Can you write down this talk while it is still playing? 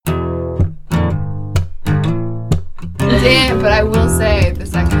didn't, but I will say the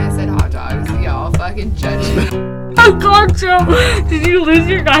second I said hot dogs, y'all fucking judged me. Oh God, Joe, did you lose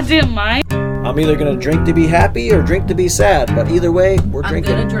your goddamn mind? I'm either gonna drink to be happy or drink to be sad, but either way, we're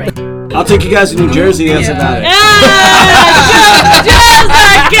drinking. I'm gonna drink. I'll take you guys to New Jersey. That's about it. Joe's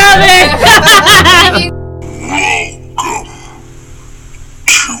not coming.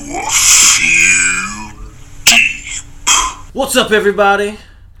 What's up, everybody?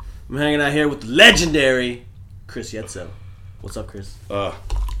 I'm hanging out here with the legendary Cris Yetso. What's up, Chris? Another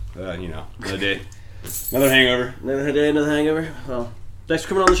day. Another hangover. Another day, another hangover. Well, thanks for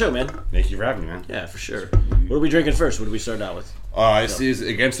coming on the show, man. Thank you for having me, man. Yeah, for sure. What are we drinking first? What do we start out with? This is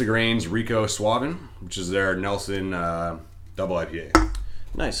Against the Grain's Rico Suaven, which is their Nelson double IPA.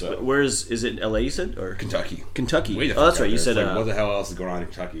 Nice. So, is it LA, you said? Or Kentucky. Kentucky. Way the Oh, that's fuck right. You out said... there. It's like, what the hell else is going on in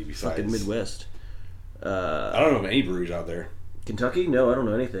Kentucky besides... Fucking Midwest. I don't know of any breweries out there. Kentucky? No, I don't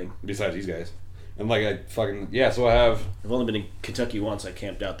know anything. Besides these guys. And so I have... I've only been in Kentucky once. I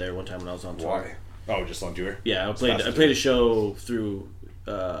camped out there one time when I was on tour. Why? Oh, just on tour? Yeah, I played a show through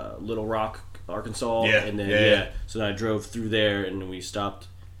Little Rock, Arkansas. Yeah. And then, so then I drove through there and then we stopped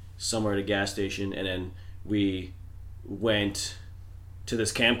somewhere at a gas station and then we went to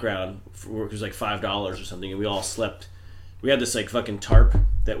this campground for, it was like $5 or something, and we all slept. We had this like fucking tarp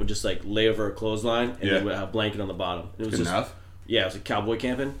that would just like lay over a clothesline and then we had a blanket on the bottom. And it was Good enough? Yeah, it was like cowboy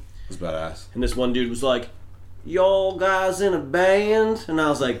camping. It was badass. And this one dude was like, y'all guys in a band? And I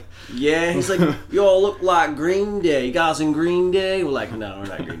was like, yeah. He's like, y'all look like Green Day. You guys in Green Day? We're like, no, we're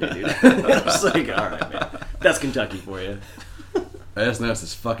not Green Day, dude. I was like, all right, man. That's Kentucky for you. I just noticed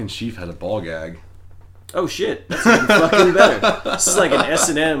this fucking chief has a ball gag. Oh, shit. That's even fucking better. This is like an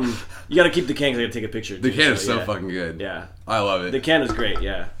S&M. You gotta keep the can because I gotta take a picture. The can is so fucking good. Yeah. I love it. The can is great,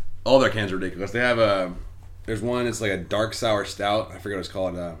 yeah. All their cans are ridiculous. They have there's one, it's like a dark sour stout. I forget what it's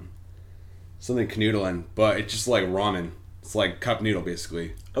called. Something canoodling, but it's just like ramen. It's like cup noodle,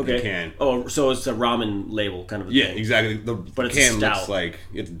 basically. Okay. You can. Oh, so it's a ramen label kind of a thing. Yeah, exactly. But it's can a stout. looks like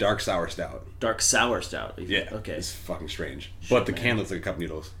it's dark sour stout. Dark sour stout. Yeah. Okay. It's fucking strange. Shit, but the man. can looks like cup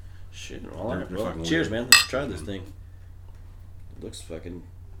noodles. Shit. All right. They're Well, fucking cheers, weird. man. Let's try this thing. It looks fucking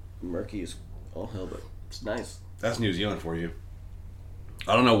murky as all hell, but it's nice. That's New Zealand for you.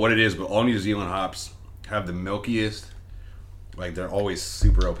 I don't know what it is, but all New Zealand hops have the milkiest. Like they're always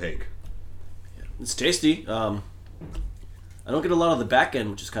super opaque. It's tasty. I don't get a lot of the back end,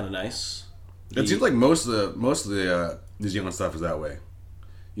 which is kind of nice. It seems like most of the New Zealand stuff is that way.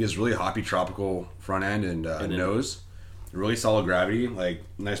 You get this really hoppy tropical front end and nose, really solid gravity, like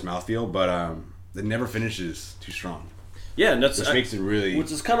nice mouthfeel, but it never finishes too strong. Yeah, and that's Which makes it really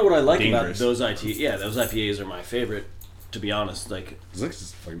which is kind of what I like dangerous. about those those IPAs are my favorite. To be honest, like It's like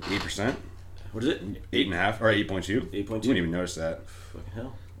 8%. what is it? 8.5 or 8.2. 8.2. You wouldn't even notice that. Fucking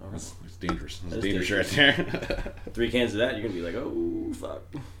hell! All right. It's dangerous. That It's is dangerous right there. 3 cans of that, you're gonna be like, oh fuck.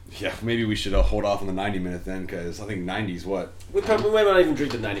 Yeah, maybe we should hold off on the 90-minute then, because I think 90's what? We might not even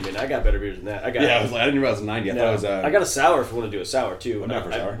drink the 90-minute. I got better beers than that. I I didn't realize it was 90. I thought it was. I got a sour if we want to do a sour too. Not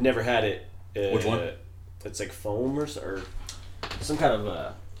for sour. I've never had it. Which one? It's like foam or some kind of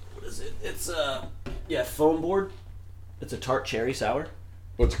what is it? It's foam board. It's a tart cherry sour.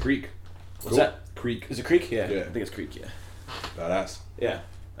 Oh, it's a Creek. What's that? Creek. Is it Creek? Yeah. Yeah. I think it's Creek. Yeah. Badass. Yeah.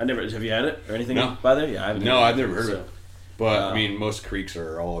 Have you had it or anything No. by there? Yeah, I haven't. No, I've never heard of it. But, I mean, most Creeks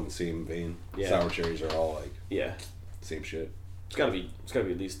are all in the same vein. Yeah. Sour cherries are all, like, Yeah. same shit. It's gotta be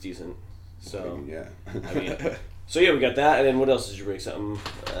at least decent. So Yeah. I mean, so yeah, we got that, and then what else did you bring? Something.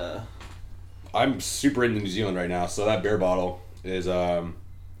 I'm super into New Zealand right now, so that beer bottle is a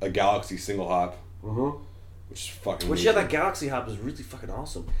Galaxy single hop. Mm-hmm. Which is fucking Which amazing. that Galaxy hop is really fucking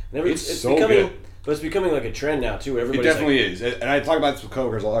awesome. And It's so becoming, good. But it's becoming like a trend now too. It Everybody's definitely is. And I talk about this with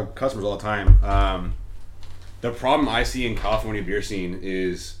coworkers, customers all the time. The problem I see in California beer scene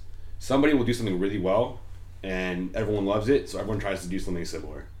is somebody will do something really well, and everyone loves it, so everyone tries to do something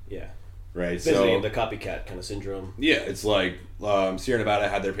similar. Yeah. Right? Basically, So the copycat kind of syndrome. yeah, it's like Sierra Nevada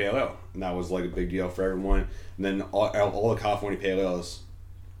had their pale ale, and that was like a big deal for everyone. And then all the California pale ales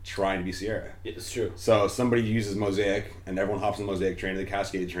trying to be Sierra. It's true. So somebody uses Mosaic, and everyone hops on the Mosaic train to the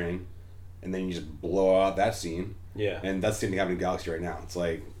Cascade train, and then you just blow out that scene. Yeah. And that's the same thing happening in Galaxy right now. It's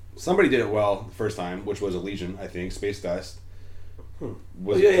like somebody did it well the first time, which was Elysian, I think. Space Dust.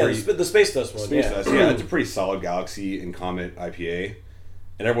 Was the Space Dust one. Space yeah. Dust. Yeah, it's a pretty solid Galaxy and Comet IPA,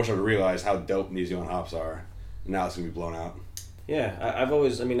 and everyone started to realize how dope New Zealand hops are. And now it's gonna be blown out. Yeah, I've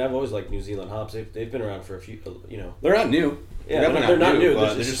always liked New Zealand hops. They've been around for a few, They're not new. Yeah, they're not new.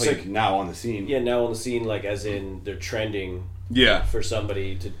 But they're It's just just like now on the scene. Yeah, now on the scene, like as in they're trending. Yeah. For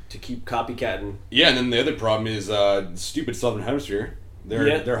somebody to keep copycatting. Yeah, and then the other problem is stupid Southern Hemisphere.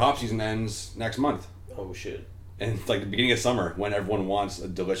 Their hop season ends next month. Oh shit. And it's like the beginning of summer when everyone wants a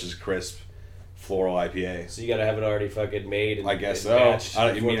delicious, crisp, floral IPA. So you got to have it already fucking made. And I guess so. batched I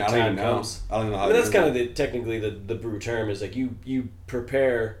don't even know. comes. I don't even know how. I mean, that's kind of technically the brew term is like you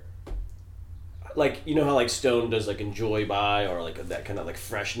prepare. Like, you know how like Stone does like enjoy by or like that kind of like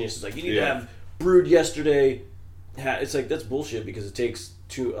freshness. It's like you need to have brewed yesterday. It's like that's bullshit because it takes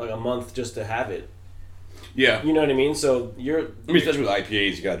a month just to have it. Yeah. You know what I mean? So especially with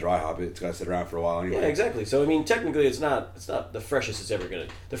IPAs, you gotta dry hop it. It's gotta sit around for a while anyway. Yeah, exactly. So I mean, technically, it's not the freshest it's ever gonna.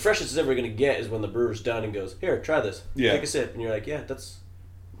 The freshest it's ever gonna get is when the brewer's done and goes, "Here, try this. Yeah. Take a sip," and you're like, "Yeah, that's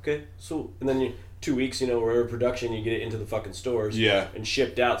okay." So and then 2 weeks, we're in production, you get it into the fucking stores, and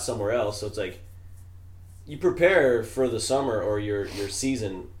shipped out somewhere else. So it's like you prepare for the summer or your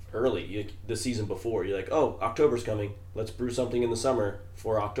season early. The season before, you're like, "Oh, October's coming. Let's brew something in the summer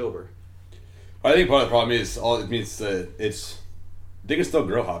for October." I think part of the problem is they can still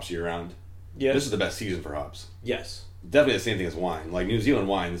grow hops year round. Yeah. This is the best season for hops. Yes. Definitely the same thing as wine. Like New Zealand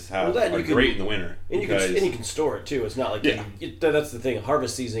wines are you can, great in the winter. And you can store it too. It's not like that's the thing.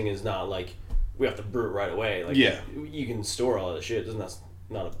 Harvest season is not like we have to brew it right away. Like you can store all that shit. That's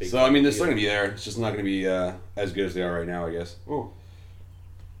not a big. So I mean, they're still gonna be there. It's just not gonna be as good as they are right now, I guess. Mm.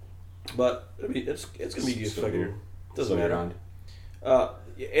 But it's gonna be just fucking. Doesn't matter. Around.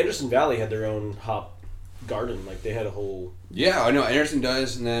 Anderson Valley had their own hop garden. Like they had a whole. Yeah, I know. Anderson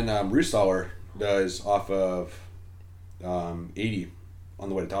does, and then Roostower does off of 80 on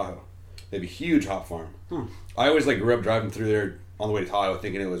the way to Tahoe. They have a huge hop farm. I always grew up driving through there on the way to Tahoe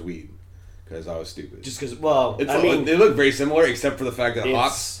thinking it was weed because I was stupid. Just because, they look very similar except for the fact that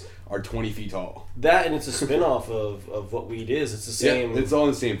hops are 20 feet tall. That and it's a spin-off of what weed is. It's the same. Yeah, it's all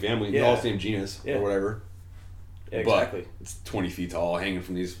in the same family. It's all the same genus or whatever. Yeah, exactly. But it's 20 feet tall, hanging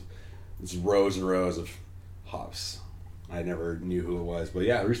from these rows and rows of hops. I never knew who it was, but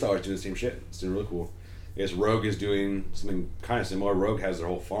yeah, Roostower's doing the same shit. It's doing really cool. I guess Rogue is doing something kind of similar. Rogue has their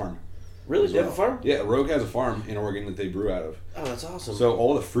whole farm. Really? They have a farm? Yeah, Rogue has a farm in Oregon that they brew out of. Oh, that's awesome. So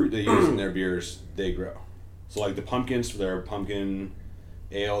all the fruit they use in their beers, they grow. So like the pumpkins for their pumpkin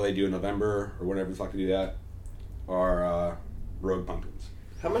ale they do in November or whenever the fuck they do that are Rogue pumpkins.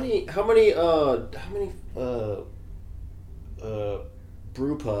 How many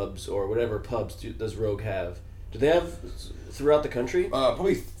brew pubs or whatever pubs does Rogue have? Do they have throughout the country?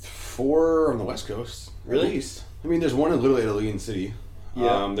 Probably 4 on the West Coast. Really? At least. I mean, there's one in Little Italy in City.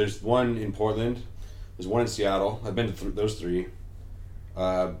 Yeah. There's one in Portland. There's one in Seattle. I've been to those 3.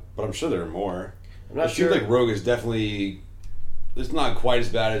 But I'm sure there are more. I'm not sure. It seems like Rogue is definitely... It's not quite as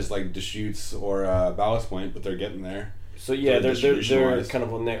bad as like Deschutes or Ballast Point, but they're getting there. So yeah, they're kind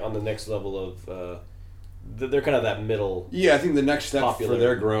of on the next level of... they're kind of that middle... Yeah, I think the next step popular. for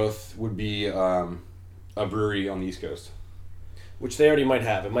their growth would be a brewery on the East Coast. Which they already might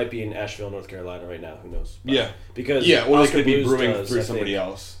have. It might be in Asheville, North Carolina right now. Who knows? But Because or they could be brewing through somebody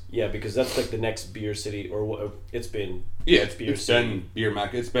else. Yeah, because that's like the next beer city, or it's been. Yeah, it's beer it's city. been beer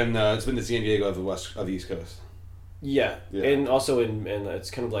mecca. It's been the San Diego of the East Coast. Yeah, and also and it's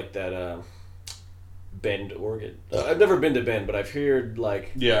kind of like that Bend, Oregon. I've never been to Bend, but I've heard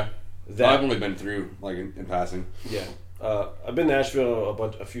like that. I've only been through like in passing. Yeah, I've been to Asheville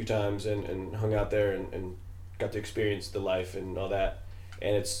a few times and hung out there and got to experience the life and all that.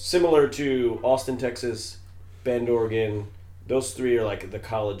 And it's similar to Austin, Texas, Bend, Oregon. Those 3 are like the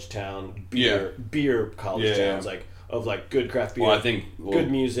college town beer college towns, like of like good craft beer. Well, I think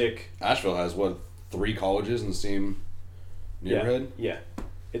good music. Asheville has 3 colleges in the same neighborhood. Yeah.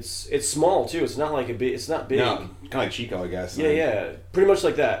 It's small too. It's not like it's not big. No, kind of like Chico, I guess. Yeah, pretty much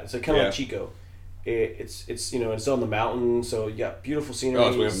like that. It's like kind of like Chico. It's it's on the mountain, so you got beautiful scenery. Oh,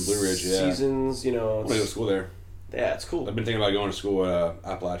 it's way up in Blue Ridge. Seasons, I'm gonna go to school there. Yeah, it's cool. I've been thinking about going to school at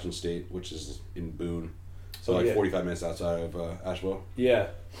Appalachian State, which is in Boone, so 45 minutes outside of Asheville. Yeah,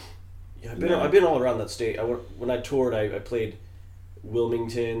 I've been all around that state. When I toured, I played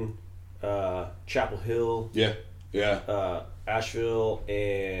Wilmington, Chapel Hill. Yeah. Asheville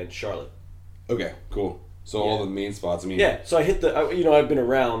and Charlotte. Okay, cool. So all the main spots. I mean. So I hit I've been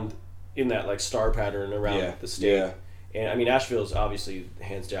around in that like star pattern around the state. Yeah. And I mean, Asheville is obviously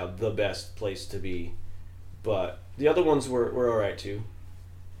hands down the best place to be, but the other ones were all right too.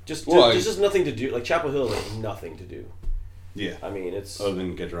 There's just nothing to do. Like Chapel Hill, there's nothing to do. Yeah. I mean, it's other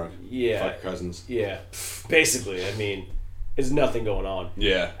than get drunk. Yeah. Fuck cousins. Yeah. Basically, I mean, it's nothing going on.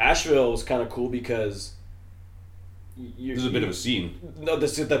 Yeah. Asheville was kind of cool because. There's a bit of a scene. No,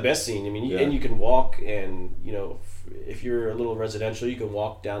 this is the best scene. I mean, and you can walk, and if you're a little residential, you can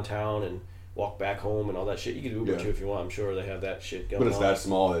walk downtown and walk back home and all that shit. You can Uber Yeah. too if you want. I'm sure they have that shit going But it's on. that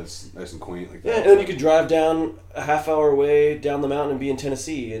small. It's nice and quaint like that. Yeah, and then you could drive down a half hour away down the mountain and be in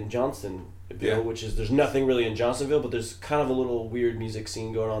Tennessee in Johnstonville, Yeah. which is there's nothing really in Johnstonville, but there's kind of a little weird music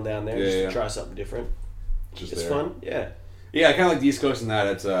scene going on down there. Yeah, just yeah. to try something different. Just It's there. fun. Yeah. Yeah, I kind of like the East Coast in that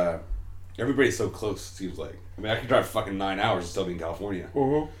it's everybody's so close. It seems like. I mean, I could drive fucking 9 hours and still be in California,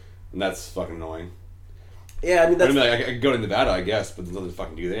 Mm-hmm. and that's fucking annoying. Yeah, I mean that's. I could go to Nevada, I guess, but there's nothing to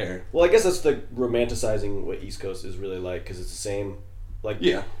fucking do there. Well, I guess that's the romanticizing what East Coast is really like because it's the same. Like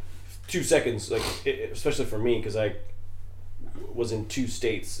Yeah. 2 seconds, like especially for me because I was in 2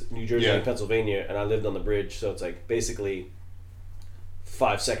 states, New Jersey Yeah. and Pennsylvania, and I lived on the bridge, so it's like basically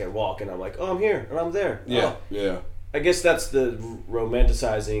 5-second walk, and I'm like, oh, I'm here and I'm there. Yeah. Oh. Yeah. I guess that's the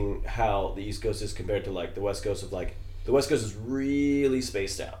romanticizing how the East Coast is compared to like the West Coast of like the West Coast is really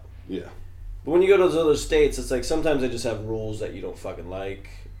spaced out. Yeah. But when you go to those other states, it's like sometimes they just have rules that you don't fucking like,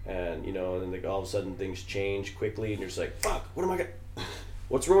 and you know, and then like all of a sudden things change quickly, and you're just like, fuck, what am I gonna?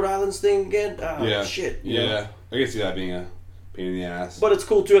 What's Rhode Island's thing again? Ah, Yeah. shit. you Yeah. know? I can see that being a pain in the ass. But it's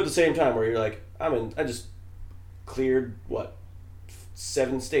cool too at the same time where you're like, I just cleared what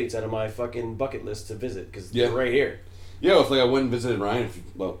 7 states out of my fucking bucket list to visit because Yeah. they're right here. Yeah, it's like I went and visited Ryan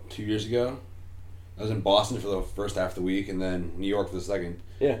about 2 years ago. I was in Boston for the first half of the week, and then New York for the second.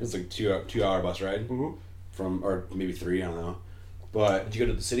 Yeah. It's like 2 hour bus ride Mm-hmm. from, or maybe 3, I don't know. But Did you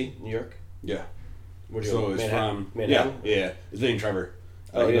go to the city, New York? yeah, Where'd you so go? it was Manhattan? from Manhattan? yeah. It's named Trevor.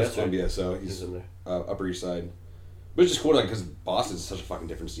 Oh, He yeah, goes that's to Columbia, so he's He's in there. Upper East Side. But it's just cool, like, because Boston's such a fucking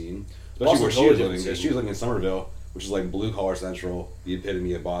different scene. Especially Boston's where she totally was different living. scene. She was living in Somerville, which is like blue collar central, the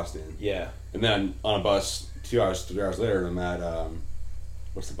epitome of Boston. Yeah. And then on a bus, 2 hours, 3 hours later, I'm at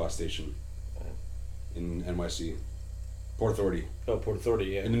what's the bus station in NYC? Port Authority. Oh, Port Authority.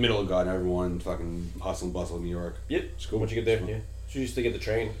 Yeah. In the middle of God and everyone, fucking hustle and bustle of New York. Yep. It's cool. Once you get there, It's fun. yeah. So you used to get the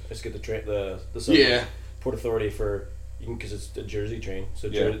train. I used to get the train, the subway. Yeah. Port Authority for because it's a Jersey train. So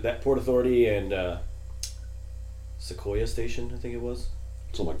Yeah. that Port Authority and Sequoia Station, I think it was.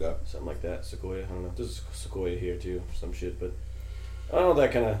 Something like that. Something like that. Sequoia. I don't know. There's Sequoia here too, or some shit. But I don't know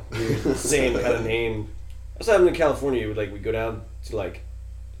that kind of weird, same kind of name. That's what happened in California. We go down to like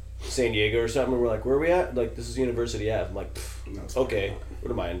San Diego or something, and we're like, where are we at? Like, this is University Ave. I'm like, No, it's okay. fucking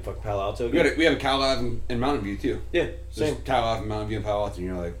What am I in fucking Palo Alto? we have a Cal Ave in Mountain View too. Yeah, There's same. Cal Ave in Mountain View and Palo Alto, and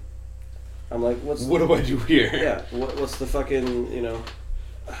you're like, I'm like, what's what do I do here? yeah? What's the fucking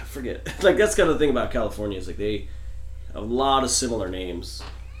I forget. Like that's kind of the thing about California is like they have a lot of similar names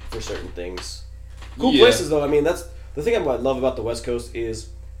for certain things. Cool Yeah. places though. I mean, that's the thing I love about the West Coast is,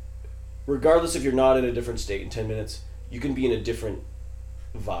 regardless if you're not in a different state in 10 minutes, you can be in a different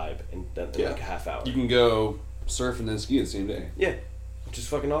vibe in Yeah. like a half hour. You can go surf and then ski the same day. Yeah, which is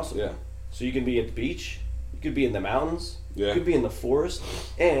fucking awesome. Yeah. So you can be at the beach, you could be in the mountains, Yeah. you could be in the forest,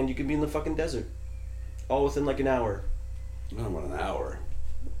 and you could be in the fucking desert, all within like an hour. I don't want an hour.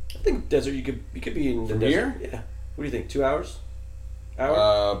 I think desert you could be in the From desert. here? Yeah. What do you think? 2 hours?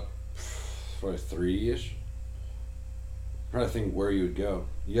 Hour? Probably 3-ish. I'm trying to think where you would go.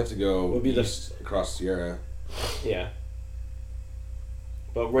 You have to go Would be east across Sierra. Yeah.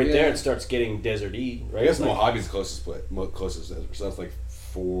 But right Yeah. there it starts getting desert-y, right? I guess Like- Mojave's closest desert, so that's like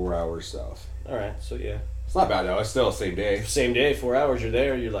 4 hours south. All right, so yeah. It's not bad though. It's still the same day. Same day, 4 hours, you're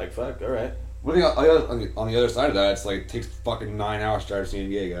there, you're like, fuck, all right. One thing on the other side of that, it's like it takes fucking 9 hours to drive to San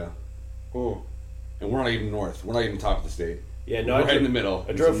Diego, Ooh. and we're not even north. We're not even top of the state. Yeah, no, We're I right drove, in the middle.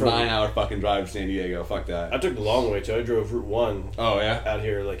 I drove it's a from- 9-hour fucking drive to San Diego. Fuck that. I took the long way too. I drove Route 1 Oh yeah. out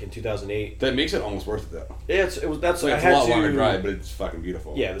here like in 2008. That makes it almost worth it though. Yeah, it was that's It's like I it's had a lot to longer drive, but it's fucking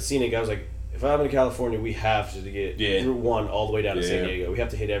beautiful. Yeah, the scenic. I was like, if I'm in California, we have to get Yeah. Route 1 all the way down to San Yeah. Diego. We have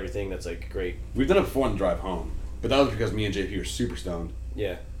to hit everything that's like great. We've done it before on the drive home, but that was because me and JP were super stoned.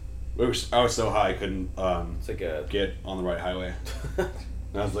 Yeah, I was so high I couldn't it's like a. get on the right highway.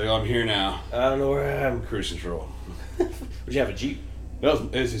 And I was like, oh, I'm here now. I don't know where I am. Cruise control. Would you have a Jeep? It was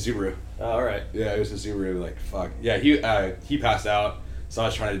a Subaru. Oh, all right. Yeah, it was a Subaru. Like fuck. Yeah, he passed out, so I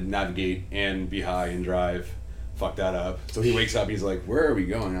was trying to navigate and be high and drive. Fuck that up. So he wakes up. He's like, "Where are we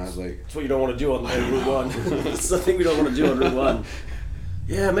going?" And I was like, That's what you don't want to do on Route 1. That's the thing we don't want to do on Route 1.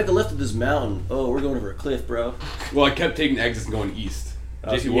 Yeah, make a left at this mountain. Oh, we're going over a cliff, bro. "Well, I kept taking exits and going east."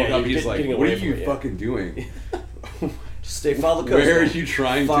 Oh, JP so woke yeah, up. you're He's like, getting "What away are from you it, yeah. fucking doing? Just stay, follow the coast. Where are man. you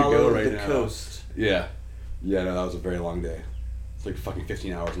trying to Follow go right the now?" coast. Yeah, yeah. No, that was a very long day. It's like fucking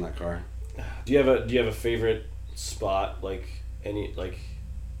 15 hours in that car. Do you have a favorite spot like any like?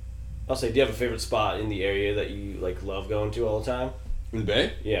 I'll say, do you have a favorite spot in the area that you like love going to all the time? In the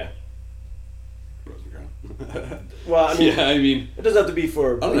Bay? Yeah. Rosencrantz. Well, I mean, yeah, I mean, it doesn't have to be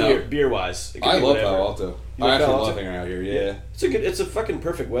for I don't know. beer wise. I love Palo Alto. I actually love hanging out here. Yeah. It's a fucking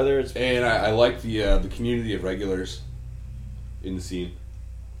perfect weather. And I like the community of regulars in the scene.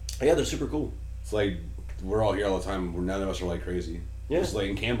 Yeah, they're super cool. It's like we're all here all the time. None of us are like crazy. Yeah. Just like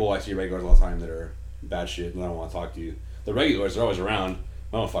in Campbell, I see regulars all the time that are bad shit, and I don't want to talk to you. The regulars are always around.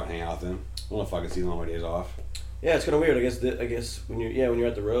 I don't fucking hang out with them. I don't fucking see them on my days off. Yeah, it's kind of weird. I guess when you're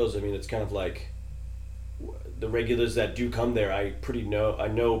at the Rose, I mean, it's kind of like the regulars that do come there. I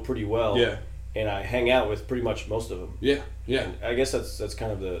know pretty well. Yeah. And I hang out with pretty much most of them. Yeah, yeah. And I guess that's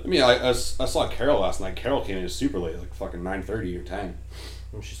kind of the. I mean, I saw Carol last night. Carol came in super late, like fucking 9:30 or 10.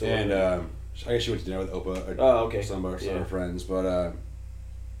 She's still And I guess she went to dinner with Opa. Okay. Some of her friends, but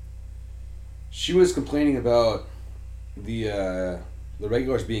she was complaining about the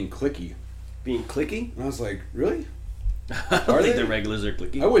regulars being cliquey. Being cliquey? And I was like, really? I don't think the regulars are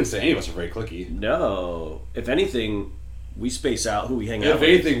cliquey. I wouldn't say any of us are very cliquey. No. If anything, we space out who we hang out If with.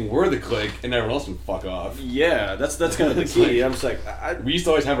 anything, we're the clique, and everyone else can fuck off. Yeah, that's kind of the key. I'm just like, we used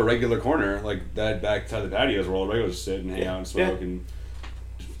to always have a regular corner, like that back to the patios where all the regulars sit and hang out and smoke and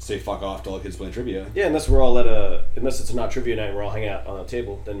say fuck off to all the kids playing trivia. Yeah, unless it's not trivia night and we're all hanging out on a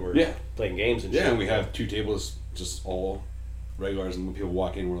table, then we're playing games and shit. Yeah, and we have 2 tables, just all regulars, and when people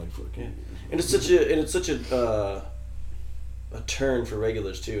walk in, we're like, fuck. Yeah. And it's such a turn for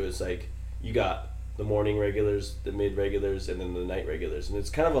regulars too. It's like you got the morning regulars, the mid regulars, and then the night regulars, and it's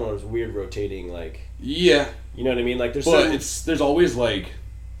kind of on those weird rotating like. Yeah. You know what I mean? Like there's there's always like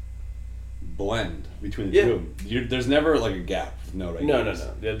blend between the two of them. There's never like a gap. No regulars.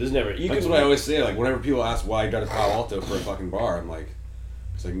 No. Yeah, there's never. That's what I always say. Like whenever people ask why I go to Palo Alto for a fucking bar, I'm like,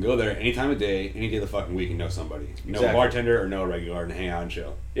 because I can go there any time of day, any day of the fucking week, and know somebody. Know a bartender or know a regular, and hang out and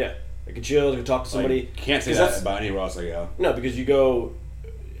chill. Yeah. I can chill, I can talk to somebody. Like, can't say that about anywhere else I go. No, because you go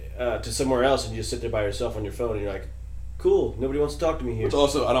to somewhere else and you just sit there by yourself on your phone and you're like, cool, nobody wants to talk to me here. Which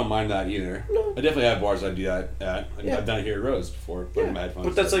also, I don't mind that either. No. I definitely have bars I do that at. I've done it here at Rose before. Yeah. Mad fun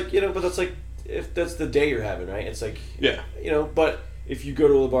but that's like, if that's the day you're having, right? It's like, yeah. But if you go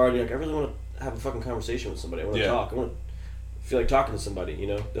to a bar and you're like, I really want to have a fucking conversation with somebody. I want to talk. I want to feel like talking to somebody,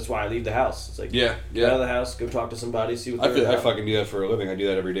 That's why I leave the house. It's like, get out of the house, go talk to somebody, see what they're about. I fucking do that for a living. I do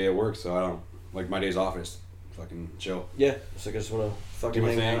that every day at work, so I don't. Like my days off is fucking chill. Yeah, it's like I just want to fucking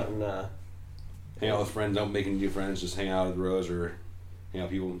hang out and hang out with friends. Don't make any new friends. Just hang out at the Rose or hang out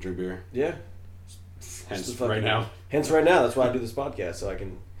with people and drink beer. Yeah. Hence right now. That's why I do this podcast, so I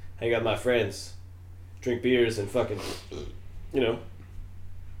can hang out with my friends, drink beers, and fucking,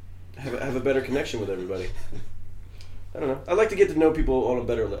 have a better connection with everybody. I don't know. I like to get to know people on a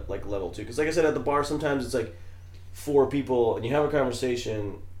better level too, because like I said, at the bar sometimes it's like 4 people and you have a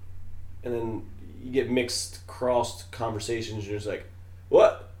conversation. And then you get crossed conversations, and you're just like,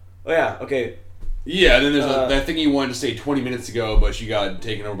 what? Oh, yeah, okay. Yeah, and then there's that thing you wanted to say 20 minutes ago, but you got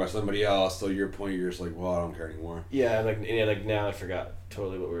taken over by somebody else, so your point, you're just like, well, I don't care anymore. Yeah, and now I forgot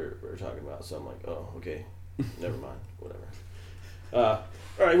totally what we were talking about, so I'm like, oh, okay, never mind, whatever. All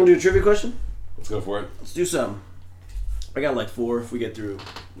right, you want to do a trivia question? Let's go for it. Let's do some. I got like 4 if we get through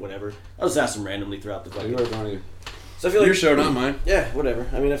whatever. I'll just ask them randomly throughout the fucking... So I feel like your show, not mine. Yeah, whatever.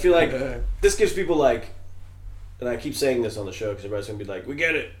 I mean, I feel like this gives people like, and I keep saying this on the show because everybody's gonna be like, "We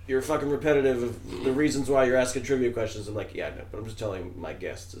get it. You're fucking repetitive of the reasons why you're asking trivia questions." I'm like, yeah, I know, but I'm just telling my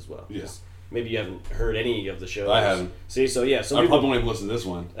guests as well. Yes. Maybe you haven't heard any of the shows. I haven't. See, so yeah, I probably won't even listen to this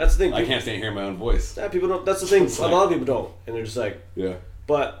one. That's the thing. I can't stand hearing my own voice. Yeah, people don't. That's the thing. A lot of people don't, and they're just like, yeah.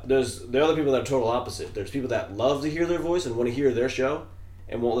 But there's the other people that are total opposite. There's people that love to hear their voice and want to hear their show,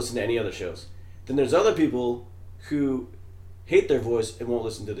 and won't listen to any other shows. Then there's other people who hate their voice and won't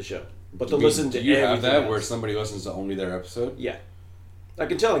listen to the show, but they'll listen to everything. Do you have that else. where somebody listens to only their episode? Yeah, I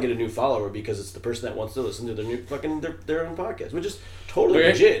can tell I get a new follower because it's the person that wants to listen to their new fucking their own podcast, which is totally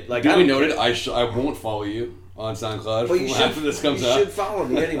legit. Like, duly noted. I won't follow you on SoundCloud. But you should, after this comes out. You should follow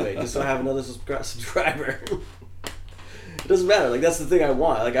me anyway, just so I have another subscriber. It doesn't matter. Like, that's the thing I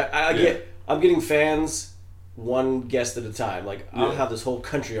want. Like I'm getting fans. One guest at a time. Like, I'll have this whole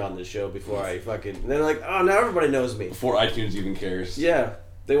country on this show before I fucking... And they're like, oh, now everybody knows me. Before iTunes even cares. Yeah.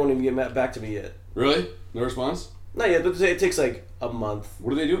 They won't even get back to me yet. Really? No response? Not yet, but it takes like a month.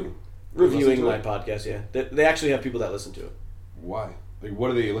 What are they doing? Reviewing my podcast, yeah. They actually have people that listen to it. Why? Like, what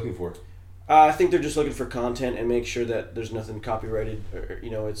are they looking for? I think they're just looking for content and make sure that there's nothing copyrighted. Or,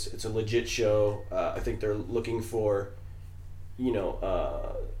 it's a legit show. I think they're looking for,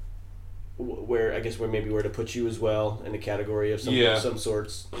 where to put you as well in a category of some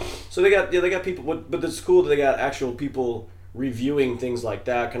sorts. So they got people, but it's cool that they got actual people reviewing things like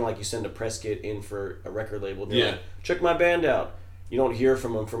that, kind of like you send a press kit in for a record label. Like, check my band out. You don't hear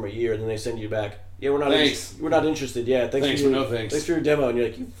from them from a year, and then they send you back, Yeah, we're not. Thanks. We're not interested. Yeah, Thanks for for no thanks. Thanks for your demo, and you're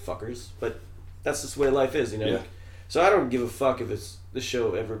like, you fuckers. But that's just the way life is, you know. Yeah. Like, so I don't give a fuck if this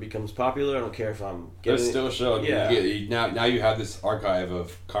show ever becomes popular. I don't care if I'm getting. There's still a show. Yeah. Now you have this archive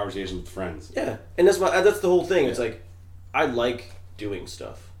of conversations with friends. Yeah, and that's the whole thing. It's like, I like doing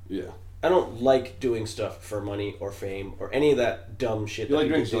stuff. Yeah. I don't like doing stuff for money or fame or any of that dumb shit You that like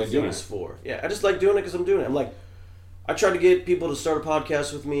people doing it, you like do doing things it. for. Yeah, I just like doing it because I'm doing it. I'm like, I tried to get people to start a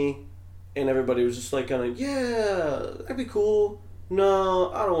podcast with me, and everybody was just like, kind of, yeah, that'd be cool.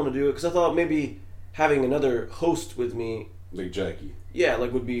 No, I don't want to do it because I thought maybe having another host with me, Like Jackie. yeah,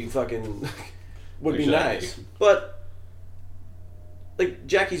 like would be fucking, would Like be Jackie. nice. But like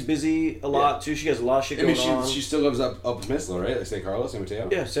Jackie's busy a lot too. She has a lot of shit I going mean, on. she still lives up Peninsula, right? Like San Carlos, San Mateo.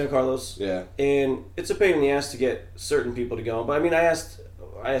 Yeah, San Carlos. Yeah. And it's a pain in the ass to get certain people to go. But I mean, I asked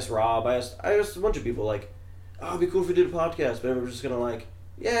Rob, I asked a bunch of people, like, oh, it'd be cool if we did a podcast. But everyone's just gonna like,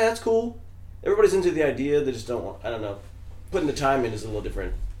 yeah, that's cool. Everybody's into the idea. They just don't want. I don't know. Putting the time in is a little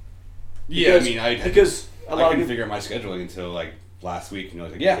different. Yeah, Because, I mean, because a I lot of couldn't people, figure out my scheduling until like last week, and I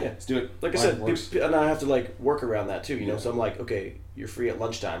was like, yeah, Yeah. let's do it. like I Fine, said, works. and I have to like work around that too. You know, Yeah. so I'm like, okay, you're free at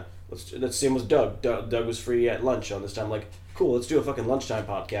lunchtime. That's same with Doug. Doug was free at lunch on this time. Like, cool, let's do a fucking lunchtime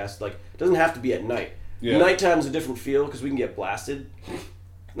podcast. Like, it doesn't have to be at night. Yeah. Nighttime's a different feel because we can get blasted.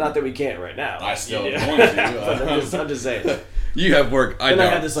 Not that we can't right now. I still Yeah. want But to. I'm just saying. You have work. I Then don't. I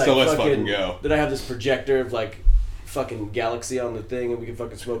had this like so let's fucking go. Then I have this projector of like fucking galaxy on the thing, and we can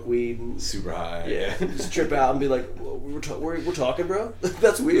fucking smoke weed and Super high. yeah, just trip out and be like, "Whoa, we're talking, bro.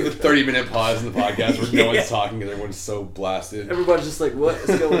 That's The weird." 30-minute pause in the podcast where no Yeah. one's talking and everyone's so blasted. Everybody's just like, "What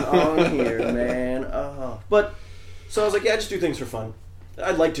is going on here, man?" But so I was like, "Yeah, I just do things for fun.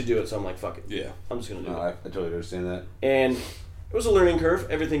 I'd like to do it, so I'm like, fuck it. Yeah. I'm just gonna do No, it." I totally understand that. And it was a learning curve.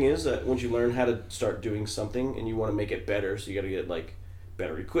 Everything is that once you learn how to start doing something and you want to make it better, so you got to get like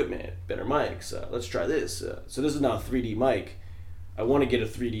better equipment, better mics. Let's try this. So this is now a 3D mic. I want to get a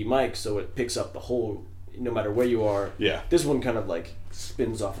 3D mic so it picks up the whole, no matter where you are. Yeah. This one kind of like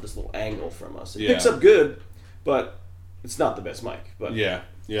spins off of this little angle from us. It Yeah. picks up good, but it's not the best mic. But Yeah.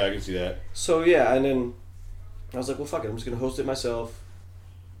 Yeah, I can see that. so yeah, and then I was like, well, fuck it. I'm just gonna host it myself.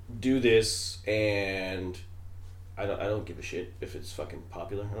 Do this, and I don't give a shit if it's fucking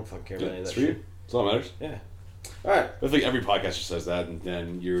popular. I don't fucking care about any of It's that for you. shit. That's all that matters. Yeah. All right. I think every podcaster says that, and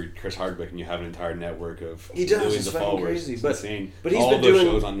then you're Chris Hardwick, and you have an entire network of He does, millions it's of fucking followers. crazy, It's but- insane. but he's all been those doing-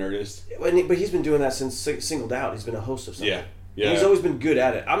 shows on Nerdist. But he's been doing that since Singled Out. He's been a host of something. Yeah. And he's always been good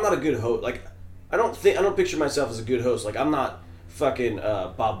at it. I'm not a good host. Like, I don't picture myself as a good host. Like, I'm not fucking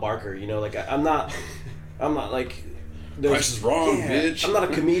Bob Barker. You know, like I'm not like. Price is wrong, bitch. I'm not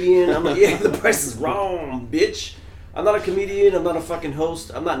a comedian. I'm like, yeah, the price is wrong, bitch. I'm not a comedian. I'm not a fucking host.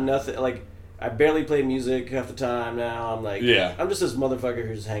 I'm not nothing. Like, I barely play music half the time now. I'm like, Yeah. I'm just this motherfucker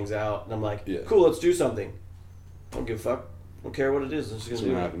who just hangs out, and I'm like, Yeah. cool, let's do something. I don't give a fuck. I don't care what it is. I'm just What's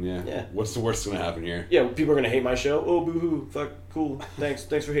gonna gonna do happen? it. Yeah. Yeah. What's the worst that's gonna happen here? Yeah, people are gonna hate my show. Oh, boo-hoo. Fuck. Cool. Thanks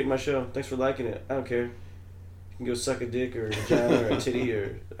for hating my show. Thanks for liking it. I don't care. You can go suck a dick or a vagina or a titty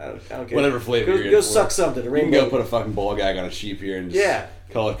or I don't care. Whatever flavor you're Go in for. suck something. A You can rainbow. go put a fucking ball gag on a sheep here and just Yeah.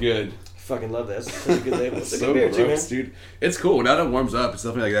 call it good. Fucking love that. That's such a good label. It's a So good beer too, man. gross, dude. It's cool. Now that it warms up, it's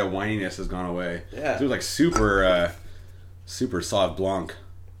definitely like that whininess has gone away. Yeah. It was like super, super soft blanc.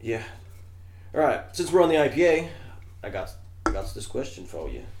 Yeah. All right. Since we're on the IPA, I got this question for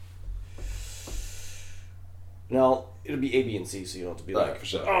you. Now it'll be A, B, and C, so you don't have to be Right, like, for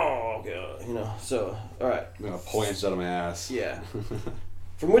sure. oh, okay, you know. So, all right. I'm gonna pull inches out of my ass. Yeah.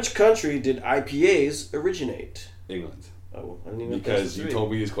 From which country did IPAs originate? England. Oh, I didn't even Because you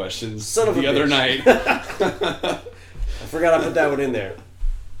told me these questions Son of a the other bitch. night. I forgot I put that one in there.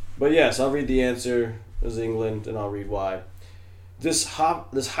 But yes, I'll read the answer. It was England, and I'll read why. This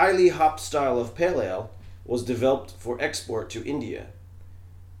highly hopped style of pale ale was developed for export to India.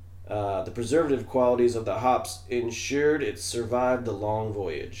 The preservative qualities of the hops ensured it survived the long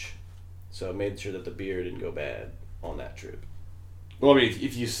voyage. So it made sure that the beer didn't go bad on that trip. Well, I mean,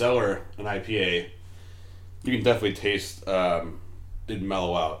 if you cellar an IPA, you can definitely taste it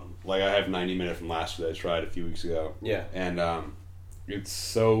mellow out. Like I have 90 Minute from last year that I tried a few weeks ago. Yeah. And it's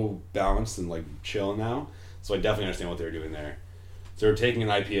so balanced and like chill now. So I definitely understand what they're doing there. So they're taking an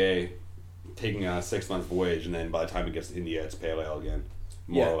IPA, taking a 6-month voyage, and then by the time it gets to India, it's pale ale again,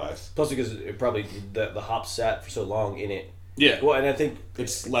 more or less. Plus because it probably the hops sat for so long in it. Yeah. Well, and I think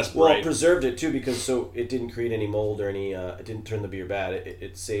It's less well, bright. it preserved it too because so it didn't create any mold or any. It didn't turn the beer bad.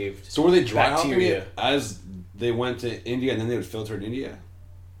 It saved. So were they dry hopping bacteria. it as they went to India, and then they would filter in India?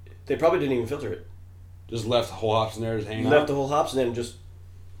 They probably didn't even filter it. Just left whole hops in there, just hanging Left out? the whole hops and then just.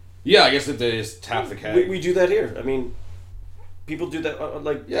 Yeah, I guess if they just tap the keg. We do that here. I mean, People do that.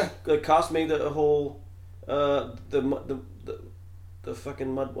 Like Koss made a whole the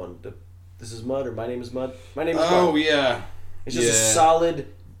fucking mud one. This is mud or my name is mud. My name is mud. Oh yeah. It's just a solid,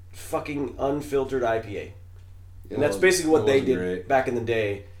 fucking unfiltered IPA, and that's basically what they did back in the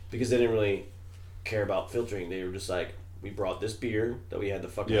day because they didn't really care about filtering. They were just like, we brought this beer that we had to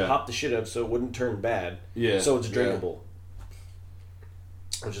fucking hop the shit of so it wouldn't turn bad. Yeah. So it's drinkable.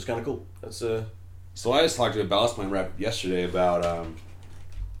 Which is kind of cool. That's So I just talked to a Ballast Point rep yesterday about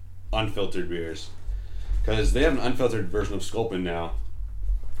unfiltered beers. Because they have an unfiltered version of Sculpin now.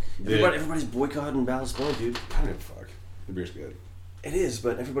 Everybody's boycotting Ballast Point, dude. I don't give a fuck. The beer's good. It is,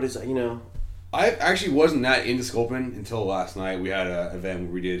 but everybody's, I actually wasn't that into Sculpin until last night. We had an event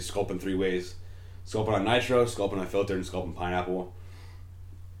where we did Sculpin 3 ways. Sculpin on nitro, Sculpin unfiltered, and Sculpin pineapple.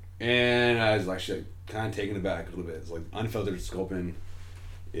 And I was actually kind of taken aback a little bit. It's like unfiltered Sculpin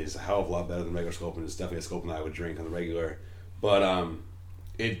is a hell of a lot better than regular Sculpin. It's definitely a Sculpin I would drink on the regular. But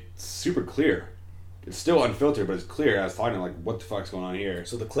it's super clear. It's still unfiltered, but it's clear. I was talking like, what the fuck's going on here?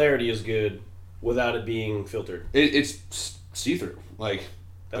 So the clarity is good without it being filtered. It's see-through. Like,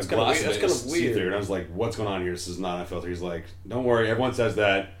 that's kind of weird. See-through. And I was like, what's going on here? This is not unfiltered. He's like, don't worry. Everyone says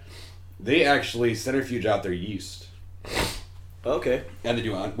that. They actually centrifuge out their yeast. Okay. And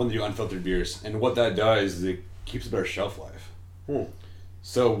when they do unfiltered beers. And what that does is it keeps a better shelf life.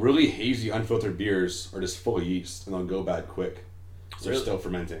 So really hazy unfiltered beers are just full of yeast and they'll go bad quick. So they're still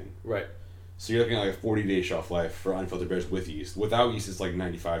fermenting. Right. So you're looking at like a 40-day shelf life for unfiltered beers with yeast. Without yeast, it's like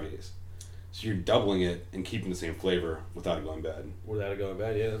 95 days. So you're doubling it and keeping the same flavor without it going bad. Without it going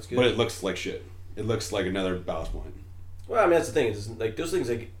bad, yeah, that's good. But it looks like shit. It looks like another Ballast Point. Well, I mean, that's the thing. It's like those things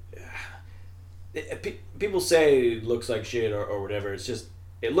like... people say it looks like shit or whatever. It's just...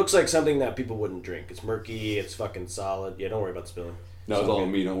 It looks like something that people wouldn't drink. It's murky. It's fucking solid. Yeah, don't worry about the spilling. No, it's all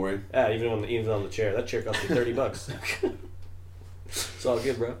on me. Don't worry. Yeah, even on the chair. That chair cost me $30. It's all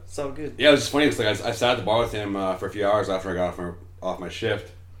good, bro. It's all good. Yeah, it was just funny. It's like I sat at the bar with him for a few hours after I got off my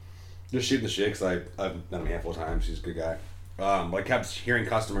shift, just shooting the shit. Because I've done him a handful of times. He's a good guy. But I kept hearing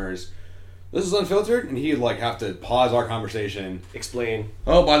customers, "This is unfiltered," and he'd like have to pause our conversation, explain.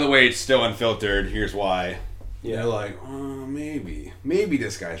 Oh, by the way, it's still unfiltered. Here's why. Yeah. And they're like, oh, maybe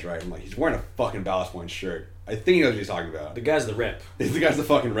this guy's right. I'm like, he's wearing a fucking Ballast Point shirt. I think he knows what he's talking about. The guy's the rep. The guy's the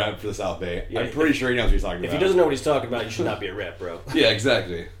fucking rep for the South Bay. Yeah, I'm pretty sure he knows what he's talking about. If he doesn't know what he's talking about, you should not be a rep, bro. Yeah,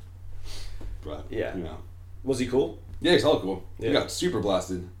 exactly. But, yeah. Was he cool? Yeah, he's hella cool. Yeah. He got super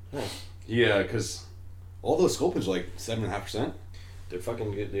blasted. Nice. Yeah, because all those Sculpins are like 7.5%. They're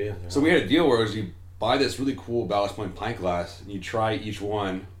fucking good, yeah. So we had a deal where you buy this really cool Ballast Point pint glass, and you try each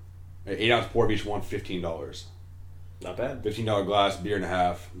one, an 8-ounce pour of each one, $15. Not bad. $15 glass, beer and a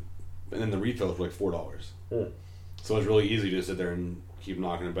half, and then the refills were like $4. So it was really easy to sit there and keep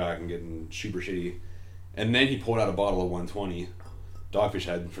knocking it back and getting super shitty. And then he pulled out a bottle of 120 Dogfish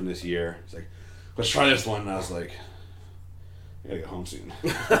Head from this year. He's like, let's try this one. And I was like, I gotta get home soon.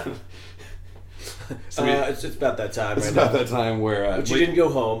 So it's about that time. It's about that time where... but you didn't go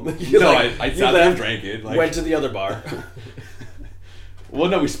home. I sat there and drank it. Went to the other bar. Well,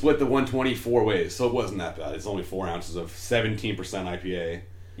 no, we split the 120 4 ways, so it wasn't that bad. It's only 4 ounces of 17% IPA.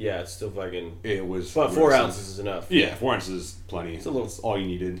 Yeah, it's still fucking... It was... But 4 ounces is enough. Yeah, 4 ounces is plenty. It's all you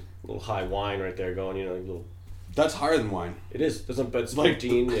needed. A little high wine right there going, like little... That's higher than wine. It is. But it's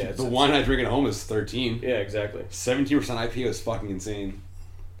 15. Like the wine I drink at home is 13. Yeah, exactly. 17% IPA is fucking insane.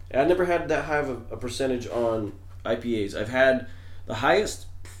 I never had that high of a percentage on IPAs. I've had the highest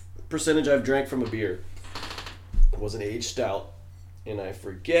percentage I've drank from a beer was an aged stout. And I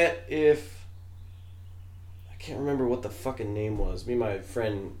forget if... I can't remember what the fucking name was. Me and my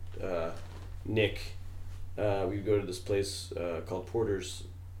friend, Nick, we would go to this place called Porter's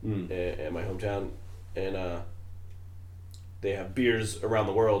at my hometown. And they have beers around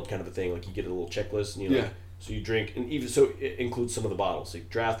the world kind of a thing. Like you get a little checklist and so you drink. And even so it includes some of the bottles. Like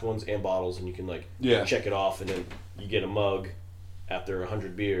draft ones and bottles. And you can check it off. And then you get a mug after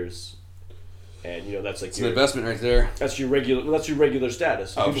 100 beers. And that's like it's an investment right there. That's your regular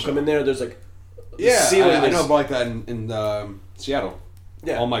status. So people come in there. There's like I know about like that in Seattle.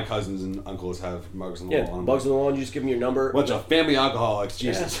 Yeah, all my cousins and uncles have mugs on the wall. Mugs on the wall. And you just give them your number. Bunch of family alcoholics.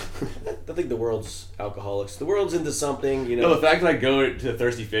 Jesus, I think the world's alcoholics. The world's into something. No, the fact that I go to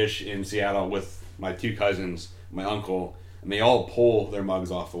Thirsty Fish in Seattle with my 2 cousins, my uncle, and they all pull their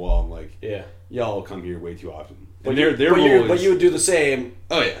mugs off the wall. I'm like, y'all come here way too often. But you would do the same.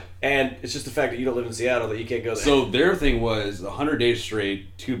 Oh yeah. And it's just the fact that you don't live in Seattle that you can't go there. So their thing was 100 days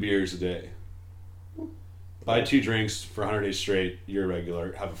straight, 2 beers a day. Buy 2 drinks for 100 days straight, you're a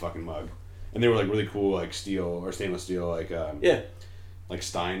regular, have a fucking mug. And they were like really cool, like steel or stainless steel, like like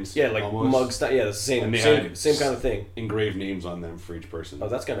steins. Yeah, like almost. mug style. Yeah, it's the And they same had kind of thing. Engraved names on them for each person. Oh,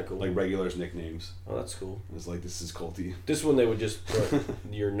 that's kind of cool. Like regulars' nicknames. Oh, that's cool. It's like, this is culty. This one they would just put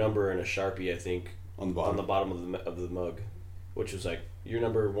your number and a Sharpie, I think, On the bottom. of the mug, which was like your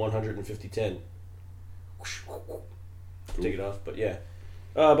number 15010. Take it off, but yeah.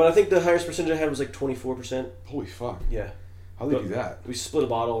 But I think the highest percentage I had was like 24%. Holy fuck. Yeah. How did they do that? We split a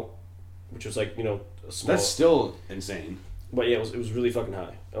bottle, which was like, a small. That's still insane. But yeah, it was really fucking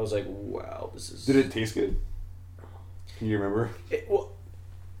high. I was like, wow, this is. Did it taste good? Can you remember?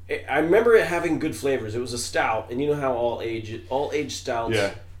 I remember it having good flavors. It was a stout, and you know how all aged stouts.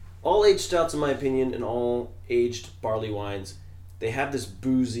 Yeah. All aged stouts, in my opinion, and all aged barley wines, they have this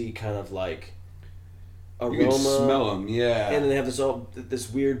boozy kind of like aroma. You can smell them, yeah. And then they have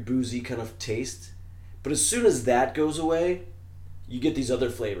this weird boozy kind of taste. But as soon as that goes away, you get these other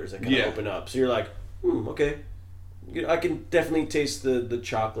flavors that kind of open up. So you're like, okay. I can definitely taste the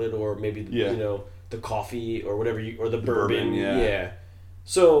chocolate or maybe the coffee or whatever or the bourbon. Yeah.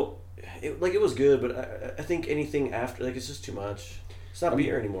 So it was good, but I think anything after it's just too much. It's not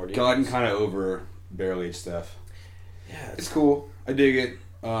beer anymore, dude. Gotten kind of over barrel aged stuff. Yeah, it's cool. I dig it,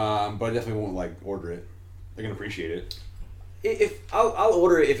 but I definitely won't order it. I can appreciate it. If I'll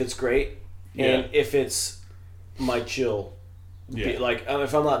order it if it's great, and if it's my chill. Yeah.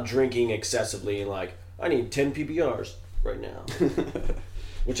 If I'm not drinking excessively and I need 10 PBRs right now,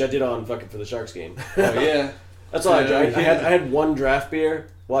 which I did on fucking for the Sharks game. Oh yeah. That's all I drank. I had one draft beer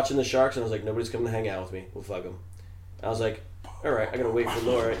watching the Sharks, and I was like, nobody's coming to hang out with me. We'll fuck them. I was like, all right, I gotta wait for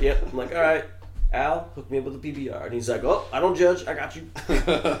Laura. Yep. I'm like, all right, Al, hook me up with a PBR, and he's like, oh, I don't judge, I got you.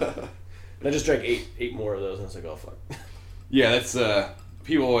 And I just drank eight more of those, and I was like, oh fuck. Yeah, that's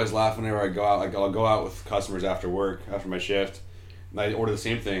people always laugh whenever I go out. I'll go out with customers after work, after my shift, and I order the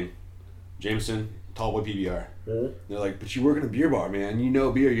same thing, Jameson, tall boy PBR. Mm-hmm. They're like, but you work in a beer bar, man. You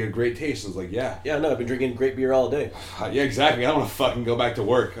know beer. You have great taste. And I was like, yeah. Yeah, no, I've been drinking great beer all day. Yeah, exactly. I don't want to fucking go back to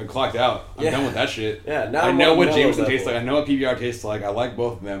work. I'm clocked out. I'm done with that shit. Yeah, now I know what Jameson tastes like. I know what PBR tastes like. I like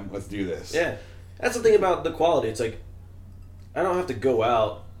both of them. Let's do this. Yeah. That's the thing about the quality. It's like, I don't have to go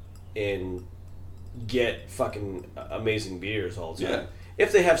out and get fucking amazing beers all the time. Yeah.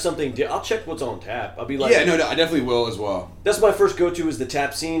 If they have something, I'll check what's on tap. I'll be like, yeah, no, I definitely will as well. That's my first go-to is the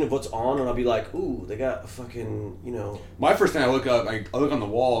tap scene of what's on, and I'll be like, ooh, they got a fucking, My first thing I look up, I look on the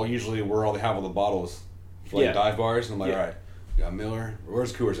wall usually where all they have all the bottles for dive bars, and I'm like, all right, got Miller.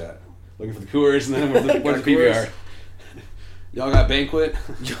 Where's Coors at? Looking for the Coors, and then where's the PBR? Y'all got Banquet?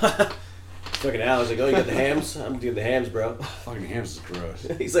 Fucking Al, I was like, oh, you got the hams? I'm doing the hams, bro. Fucking hams is gross.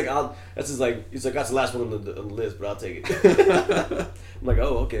 He's like, that's the last one on the list, but I'll take it. I'm like,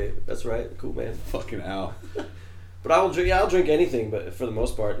 oh, okay, that's right, cool, man. Fucking Al. But I'll drink anything, but for the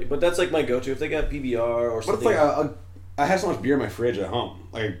most part. But that's my go-to if they got PBR or something. But it's I have so much beer in my fridge at home.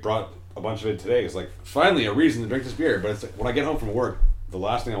 I brought a bunch of it today. It's finally a reason to drink this beer. But it's when I get home from work, the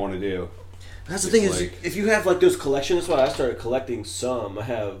last thing I want to do. That's the thing is, if you have those collections, that's why I started collecting some. I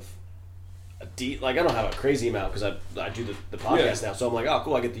have I don't have a crazy amount because I do the podcast now, so I'm like, oh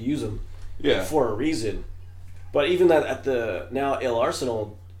cool, I get to use them for a reason. But even that at the now Ale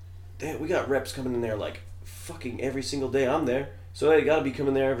Arsenal, we got reps coming in there fucking every single day I'm there, so they got to be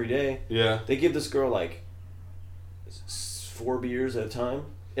coming there every day. Yeah, they give this girl 4 beers at a time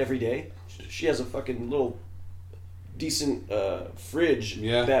every day. She has a fucking little decent fridge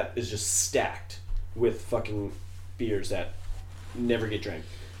that is just stacked with fucking beers that never get drank.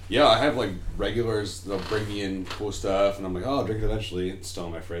 Yeah, I have regulars. They'll bring me in cool stuff, and I'm like, oh, I'll drink it eventually. It's still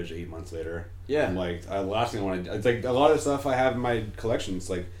in my fridge 8 months later. Yeah, I'm like, the last thing I want to. It's a lot of stuff I have in my collection. It's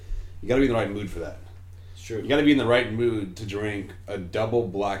you got to be in the right mood for that. It's true. You got to be in the right mood to drink a double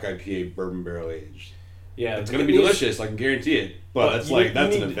black IPA bourbon barrel aged. Yeah, it's gonna be delicious. I can guarantee it. But that's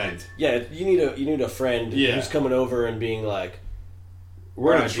that's an event. Yeah, you need a friend who's coming over and being like,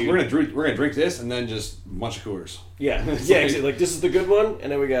 we're gonna drink this and then just a bunch of Coors. Yeah, exactly. This is the good one,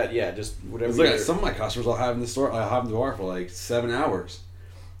 and then we got just whatever. It's some of my customers I'll have in the store. I'll have in the bar for 7 hours,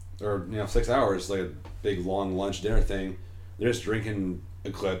 or 6 hours, a big long lunch dinner thing. They're just drinking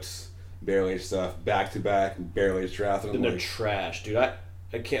Eclipse barrel aged stuff back to back, barrel aged draft, and they're trash, dude.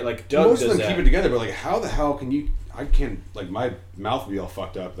 I can't Doug most does of them keep it together, but how the hell can you? I can't my mouth would be all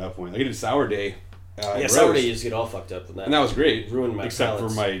fucked up at that point. I did Sour Day. Sour Day you just get all fucked up with that. And that was great. Ruined my except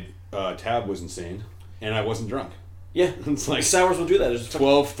palates. for my tab was insane, and I wasn't drunk. Yeah, it's sours will do that. There's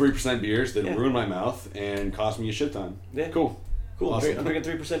 12 3% beers that ruined my mouth and cost me a shit ton. Yeah, cool. Awesome. I'm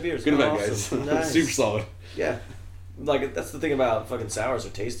drinking 3% beers. Good event, guys. Nice. Super solid. Yeah, that's the thing about fucking sours. Are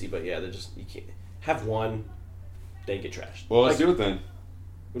tasty, but they're just you can't have one, then get trashed. Well, let's do it then.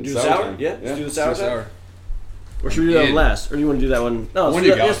 We'll do the sour? Yeah, let's do the sour. Or should we do that one last? Or do you want to do that one? No,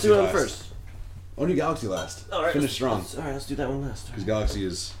 let's do that one first. I want to do Galaxy last. All right, finish strong. All right, let's do that one last. Because Galaxy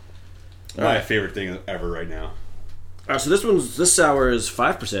is my favorite thing ever right now. All right, so this sour is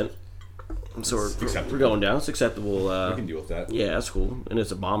 5%. So we're going down. It's acceptable. We can deal with that. Yeah, that's cool, and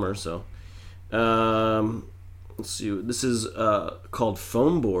it's a bomber. So, let's see. This is called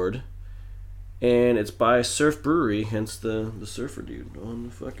Foam Board, and it's by Surf Brewery. Hence the surfer dude on the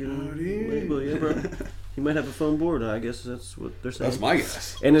fucking label. Yeah, bro. He might have a foam board. I guess that's what they're saying. That's my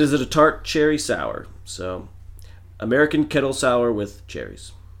guess. And it is a tart cherry sour. So, American kettle sour with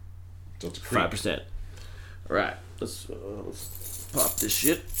cherries. So it's 5%. All right, let's pop this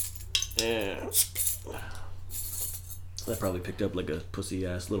shit. Yeah. That probably picked up like a pussy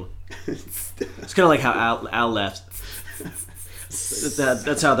ass little. It's kind of like how Al left.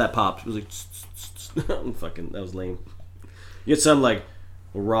 That's how that popped. It was like fucking. That was lame. You get some like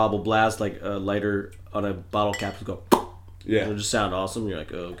Rob will blast like a lighter on a bottle cap to go. Yeah. It'll just sound awesome. You're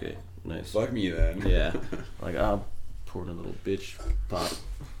like, oh, okay, nice. Fuck me then. Yeah. Like I'll pour in a little bitch pop.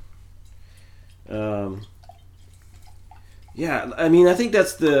 Yeah, I mean, I think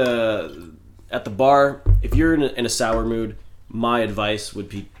that's at the bar, if you're in a sour mood, my advice would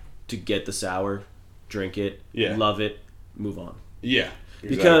be to get the sour, drink it, love it, move on. Yeah. Exactly.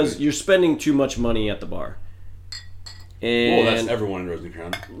 Because you're spending too much money at the bar. And that's everyone in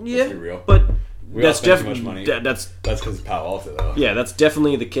Rosencrown. Yeah, Let's be real. but We that's all spend too much money. That's because of Palo Alto, though. Yeah, that's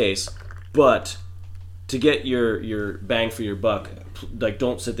definitely the case. But to get your bang for your buck, like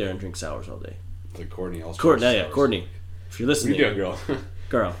don't sit there and drink sours all day. It's like Courtney also. Courtney, if you're listening, What are you doing,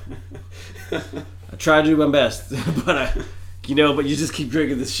 girl? I try to do my best, but but you just keep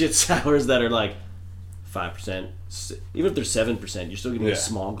drinking the shit sours that are like 5%. Even if they're 7%, you're still getting a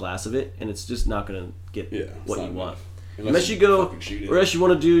small glass of it, and it's just not gonna get what you want. Unless you go, or else you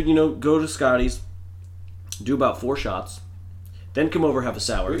want to do, go to Scotty's, do about 4 shots, then come over, have a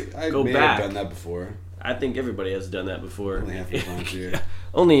sour, go back. I've done that before. I think everybody has done that before. Only half the time here.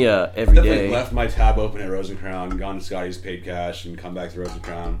 Only every Definitely day. left my tab open at Rosencrown, gone to Scotty's, paid cash, and come back to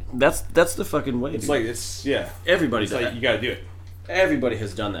Rosencrown. That's the fucking way. It's dude. like Everybody It's does like that. you got to do it. Everybody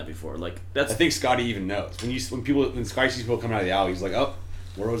has done that before. Like that's. I think Scotty even knows when Scotty sees people coming out of the alley, he's like, "Oh,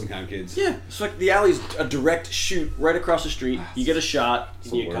 we're Rosencrown kids." Yeah, it's like the alley's a direct shoot right across the street. You get a shot,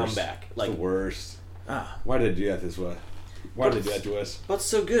 and you come back. Like it's the worst. Ah, why did they do that this way? Why did they do that to us? But it's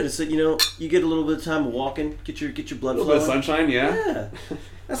so good. It's like you get a little bit of time of walking, get your blood flowing. A little bit of sunshine, yeah. Yeah,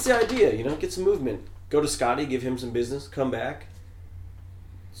 that's the idea. Get some movement. Go to Scotty, give him some business, come back.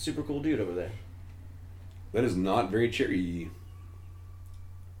 Super cool dude over there. That is not very cherry.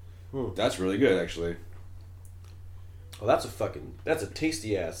 That's really good, actually. Oh, that's a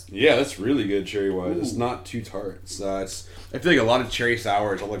tasty ass. Yeah, that's really good cherry wise. It's not too tart. It's I feel like a lot of cherry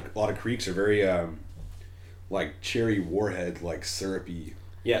sours, a lot of creeks are very like cherry warhead, like syrupy.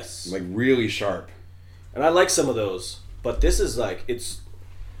 Yes. Like really sharp. And I like some of those, but this is like it's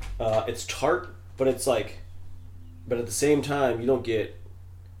tart, but it's like, but at the same time you don't get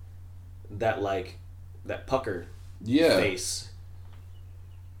that pucker face.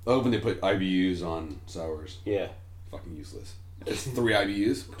 Oh, when they put IBUs on sours. Yeah. Fucking useless. It's 3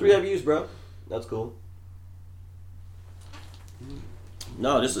 IBUs. Cool. 3 IBUs, bro. That's cool.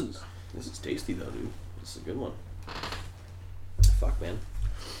 No, this is tasty though, dude. This is a good one. Fuck, man.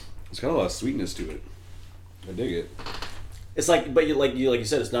 It's got a lot of sweetness to it. I dig it. It's like, but like you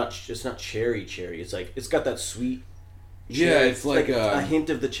said, it's not cherry. It's like it's got that sweet. Yeah, it's like a hint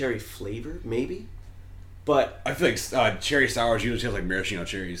of the cherry flavor, maybe. But I feel like cherry sours usually taste like maraschino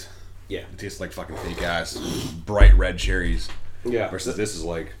cherries. Yeah, it tastes like fucking fake ass bright red cherries. Yeah, versus this is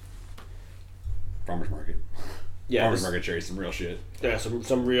like farmers market. Yeah, farmers market cherries, some real shit. Yeah,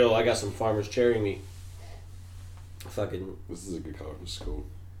 some real. I got some farmers cherrying me. Fucking. This is a good color. This is cool.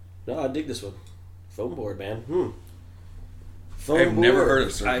 No, I dig this one. Foam board, man. I've never heard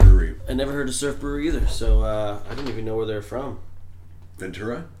of Surf Brewery. I never heard of Surf Brewery either, so I didn't even know where they're from.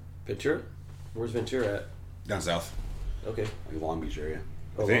 Ventura? Ventura? Where's Ventura at? Down south. Okay. Like Long Beach area.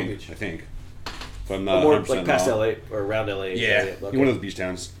 Oh, Long Beach. I think. If I'm not more like past LA or around LA. Yeah. Okay. One of those beach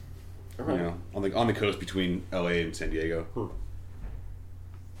towns. Right. On the coast between LA and San Diego.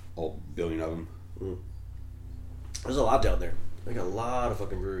 All billion of them. There's a lot down there. Like a lot of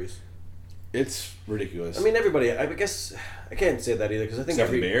fucking breweries. It's ridiculous. I mean, everybody. I guess I can't say that either because I think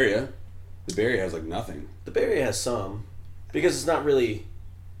except the Bay Area. The Bay Area has like nothing. The Bay Area has some, because it's not really.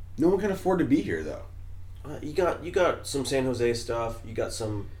 No one can afford to be here though. You got some San Jose stuff. You got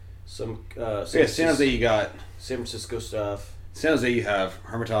some. San Jose. You got San Francisco stuff. San Jose. You have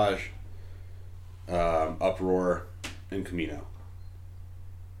Hermitage, Uproar, and Camino.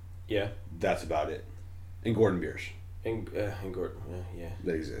 Yeah, that's about it. And Gordon Beers. And Gordon, yeah.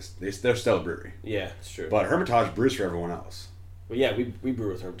 They exist. They're still a brewery. Yeah, it's true. But Hermitage brews for everyone else. Well, yeah, we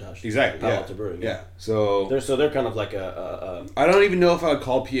brew with Hermitage. Exactly. Palo Yeah. Alto Brewing. Yeah. So they're kind of like a I don't even know if I would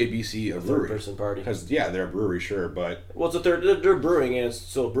call PABC a brewery. third-person party. Because, yeah, they're a brewery, sure, but... Well, it's a third. They're brewing, and it's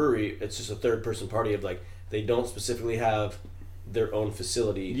still a brewery. It's just a third-person party of, like, they don't specifically have their own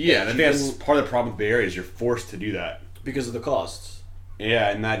facility. Yeah, and I think that's part of the problem with Bay Area is you're forced to do that. Because of the costs. Yeah,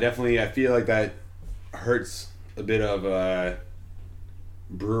 and that definitely, I feel like that hurts a bit of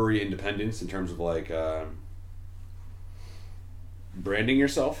brewery independence in terms of, like, branding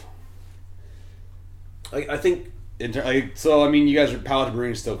yourself. I think... So, I mean, you guys are Palo Alto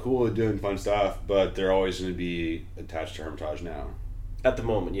Brewing still cool and doing fun stuff, but they're always going to be attached to Hermitage now. At the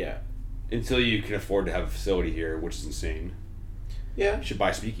moment, yeah. Until you can afford to have a facility here, which is insane. Yeah. You should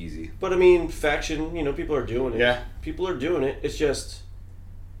buy Speakeasy. But, I mean, Faction, people are doing it. Yeah. People are doing it. It's just,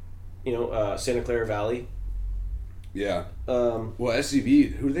 Santa Clara Valley. Yeah. Well,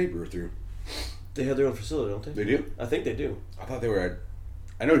 SCV, who do they brew through? They have their own facility, don't they? They do? I think they do. I thought they were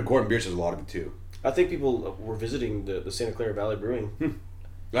I know Gordon Beers does a lot of it, too. I think people were visiting the Santa Clara Valley Brewing.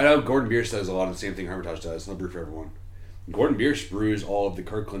 I know Gordon Beers does a lot of the same thing Hermitage does. They'll brew for everyone. Gordon Beers brews all of the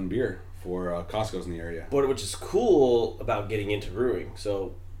Kirkland beer for Costco's in the area. But which is cool about getting into brewing.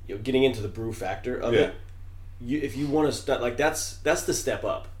 So, getting into the brew factor of it. If you want to start, like, that's the step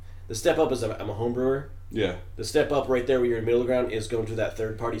up. The step up is I'm a home brewer. Yeah. The step up right there where you're in middle ground is going to that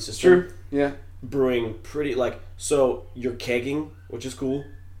third party system. True. Yeah. Brewing so you're kegging, which is cool.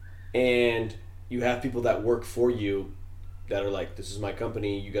 And you have people that work for you that are like, this is my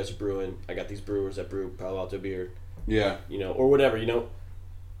company, you guys are brewing, I got these brewers that brew Palo Alto beer. Yeah. Or whatever,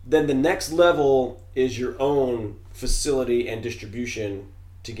 Then the next level is your own facility and distribution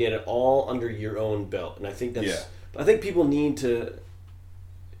to get it all under your own belt. And I think I think people need to...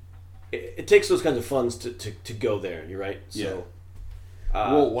 It takes those kinds of funds to go there, you're right? So,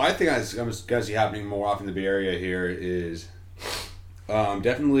 well, what I think I'm going to see happening more often in the Bay Area here is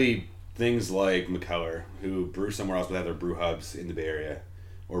definitely things like McKellar, who brew somewhere else but have their brew hubs in the Bay Area.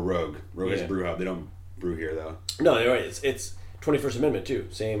 Or Rogue. Rogue has a brew hub. They don't brew here, though. No, you're right. It's 21st Amendment, too.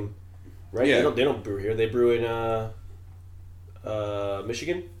 Same, right? Yeah. They don't brew here. They brew in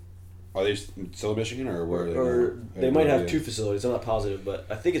Michigan. Are they still in Michigan, or where are they? Or they might have two facilities. I'm not positive, but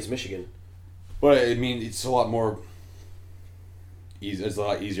I think it's Michigan. But I mean, it's a lot more easy. It's a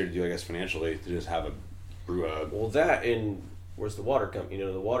lot easier to do, I guess, financially to just have a brew hub. Well, that and where's the water come?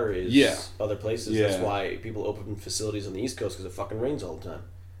 The water is other places. Yeah. That's why people open facilities on the East Coast because it fucking rains all the time.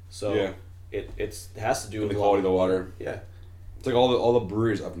 So it has to do with the quality of the water. Yeah. It's like all the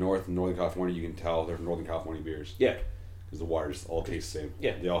breweries up north in Northern California, you can tell they're Northern California beers. Yeah. Because the water just all tastes the same.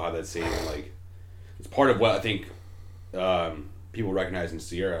 Yeah. They all have that same, like... It's part of what I think people recognize in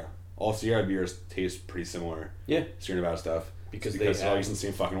Sierra. All Sierra beers taste pretty similar. Yeah. Sierra Nevada stuff. Because they're always in the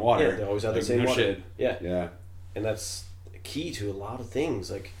same fucking water. Yeah, they always have the same water. Shit. Yeah. Yeah. And that's key to a lot of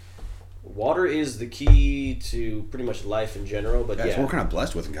things. Like, water is the key to pretty much life in general. But It's what we're kind of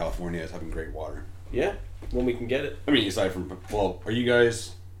blessed with in California is having great water. Yeah. When we can get it. I mean, aside from... Well, are you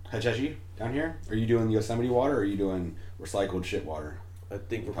guys... Hachechi down here? Are you doing Yosemite water, or are you doing recycled shit water? I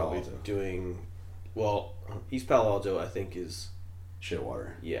think we're Palo probably Alto. doing... Well, East Palo Alto, I think, is... Shit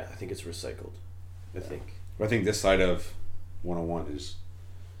water. Yeah, I think it's recycled. I think. I think this side of 101 is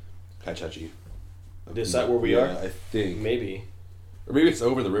Hachechi. This side where we are? I think. Maybe. Or maybe it's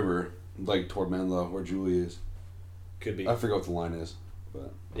over the river, like toward Menlo, where Julie is. Could be. I forget what the line is,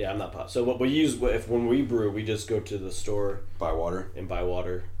 but... Yeah, I'm not positive. So what we use, when we brew, we just go to the store Buy water. and buy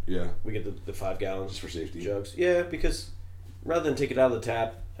water. Yeah. We get the 5 gallons Just for safety. jugs. Yeah, because rather than take it out of the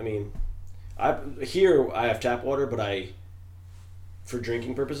tap, I mean, I have tap water, but for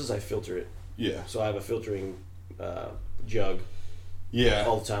drinking purposes, I filter it. Yeah. So I have a filtering jug Yeah.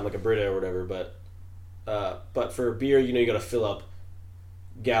 all the time, like a Brita or whatever. But for beer, you got to fill up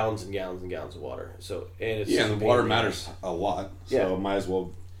gallons and gallons and gallons of water. So and the water matters a lot. So Yeah. might as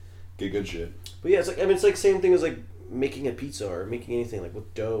well get good shit. But yeah, it's like same thing as like making a pizza or making anything like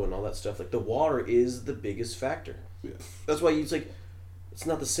with dough and all that stuff. Like the water is the biggest factor. Yeah. That's why it's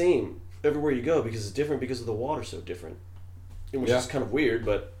not the same everywhere you go because it's different because of the water's so different. Which is kind of weird,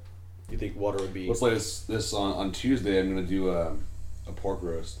 but you think water would be... Let's like this on Tuesday. I'm gonna do a pork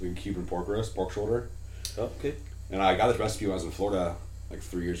roast, like a Cuban pork roast, pork shoulder. Oh, okay. And I got this recipe when I was in Florida, like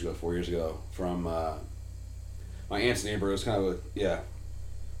 4 years ago, from my aunt's neighbor. It was kind of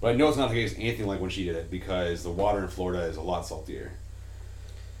but I know it's not the case anything like when she did it because the water in Florida is a lot saltier.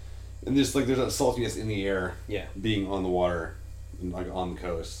 And there's a saltiness in the air. Yeah. Being on the water, like on the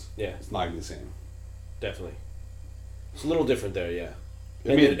coast. Yeah. It's not gonna be the same. Definitely. It's a little different there, yeah.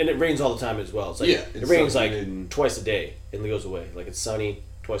 And it rains all the time as well. It's like it rains like twice a day and it goes away. Like it's sunny,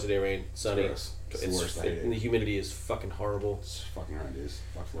 twice a day rain, sunny. It's the worst. And the humidity is fucking horrible. It's fucking horrendous.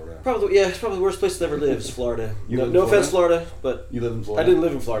 Fuck Florida. It's probably the worst place to ever live is Florida. No offense, Florida, but you live in Florida. I didn't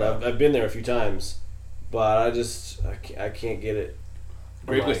live in Florida. I've been there a few times, but I can't get it.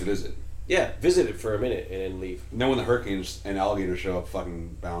 Great place to visit. Yeah, visit it for a minute and then leave. And then when the hurricanes and alligators show up,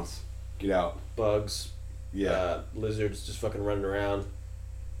 fucking bounce. Get out. Bugs. Lizards just fucking running around.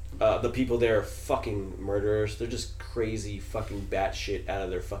 The people there are fucking murderers. They're just crazy fucking batshit out of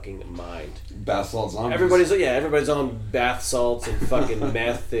their fucking mind. Bath salts zombies. Everybody's on bath salts and fucking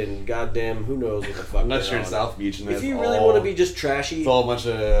meth and goddamn who knows what the fuck. Unless you're in South Beach and if you really want to be just trashy, it's all a bunch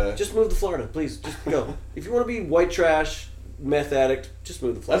of. Just move to Florida, please. Just go. If you want to be white trash, meth addict, just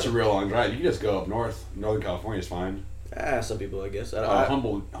move to Florida. That's a real long drive. You can just go up north. Northern California is fine. Some people, I guess.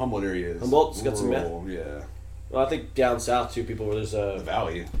 Humboldt area is. Humboldt's got some meth. Yeah. Well, I think down south too. People where there's the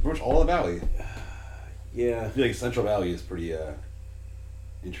valley. Pretty much all the valley. Yeah. I feel like Central Valley is pretty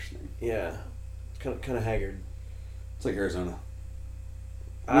interesting. Yeah. Kind of haggard. It's like Arizona.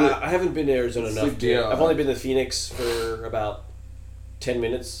 I haven't been to Arizona enough. I've only been to Phoenix for about 10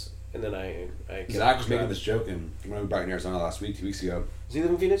 minutes, and then I Zach was making this joke when we were back in Arizona last week, 2 weeks ago. Does he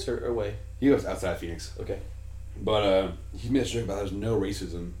live in Phoenix or away? He lives outside Phoenix. Okay. But he made this joke about there's no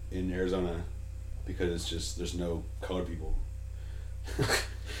racism in Arizona because it's just there's no colored people.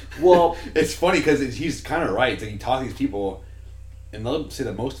 Well, it's funny because he's kind of right. It's like you talk to these people, and they'll say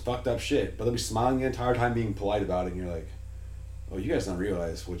the most fucked up shit, but they'll be smiling the entire time, being polite about it, and you're like, "Oh, you guys don't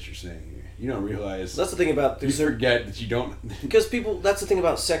realize what you're saying here. You don't realize." That's the thing about you forget that you don't. Because people. That's the thing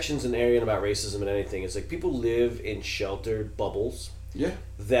about sections and area and about racism and anything. It's like people live in sheltered bubbles. Yeah.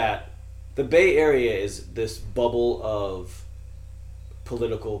 That the Bay Area is this bubble of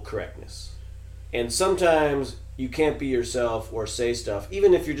political correctness, and sometimes you can't be yourself or say stuff,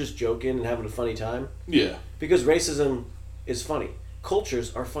 even if you're just joking and having a funny time. Yeah. Because racism is funny.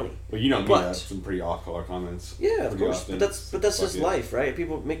 Cultures are funny. Well, you know me, I have some pretty off-color comments. Yeah, of course. Often. But that's just life, right?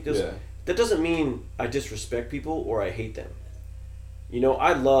 People make those. Yeah. That doesn't mean I disrespect people or I hate them. You know,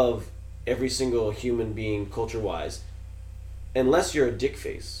 I love every single human being culture-wise, unless you're a dick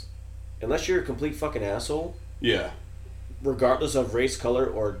face, unless you're a complete fucking asshole. Yeah. Regardless of race, color,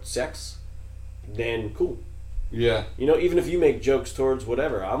 or sex, then cool. Yeah. You know, even if you make jokes towards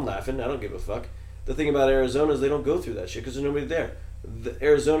whatever, I'm laughing. I don't give a fuck. The thing about Arizona is they don't go through that shit because there's nobody there.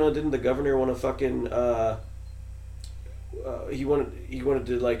 Arizona, didn't the governor want to fucking he wanted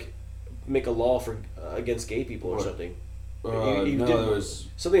to like make a law for against gay people or something. He no, did, there was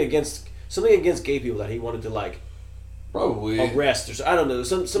something against gay people that he wanted to like probably arrest or I don't know.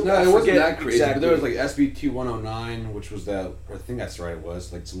 Some no, it wasn't that crazy. Exactly. But there was like SB 2109, which was that I think that's right. It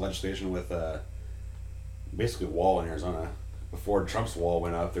was like some legislation with basically a wall in Arizona. Before Trump's wall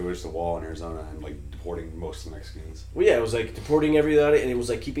went up, there was just a wall in Arizona and like deporting most of the Mexicans. Well, yeah, it was like deporting everybody, and it was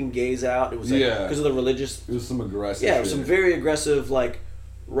like keeping gays out. It was like because of the religious. It was some aggressive. Yeah, it was some very aggressive, like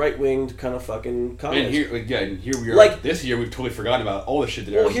right-winged kind of fucking comments. And here we are. Like this year, we've totally forgotten about all the shit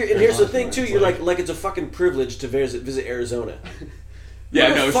that. Well, here's the thing too. You're like it's a fucking privilege to visit Arizona.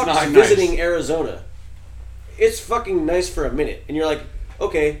 Yeah, no, it's not nice. Visiting Arizona. It's fucking nice for a minute, and you're like,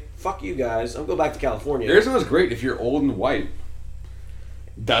 okay, fuck you guys. I'm going back to California. Arizona's great if you're old and white.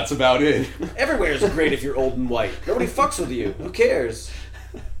 That's about it. Everywhere is great if you're old and white. Nobody fucks with you. Who cares?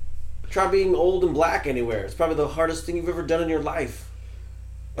 Try being old and black anywhere. It's probably the hardest thing you've ever done in your life.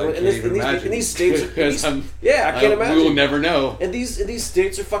 In these states, I can't imagine. We will never know. And these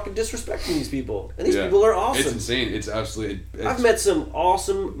states are fucking disrespecting these people. And these people are awesome. It's insane. It's absolutely. I've met some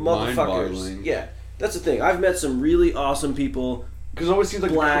awesome motherfuckers. Yeah, that's the thing. I've met some really awesome people. Because it always seems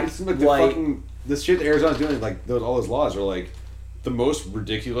like black, white. The shit that Arizona's doing, like all those laws are like the most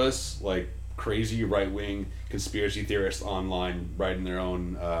ridiculous, like crazy right wing conspiracy theorists online writing their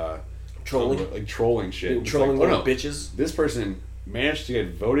own trolling shit. Trolling little bitches. This person managed to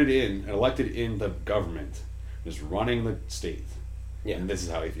get voted in and elected in the government, just running the state. Yeah. And this is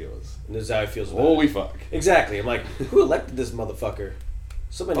how he feels. And this is how he feels about Holy it. Fuck. Exactly. I'm like, who elected this motherfucker?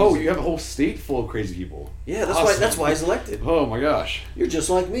 You have a whole state full of crazy people. Yeah, that's why he's elected. Oh my gosh. You're just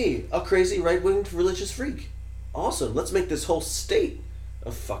like me, a crazy right-winged religious freak. Awesome. Let's make this whole state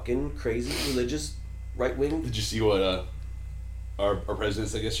a fucking crazy religious right-wing. Did you see what our president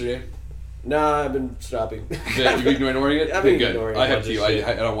said yesterday? Nah, I've been stopping. You've been ignoring it? I've been ignoring it. I have to.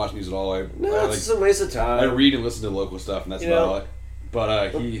 I don't watch news at all. It's just a waste of time. I read and listen to local stuff, and that's about it.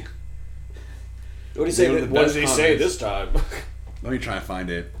 But What did he say? What did he say this time? Let me try and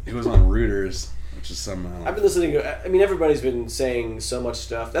find it. It was on Reuters, which is some. I've been listening. I mean, everybody's been saying so much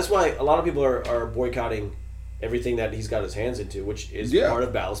stuff. That's why a lot of people are boycotting everything that he's got his hands into, which is Yeah. part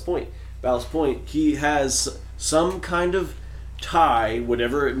of Ballast Point. Ballast Point, he has some kind of tie,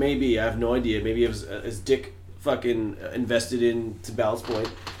 whatever it may be. I have no idea. Maybe it was his dick fucking invested into Ballast Point,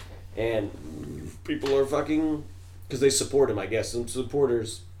 and people are fucking because they support him. I guess some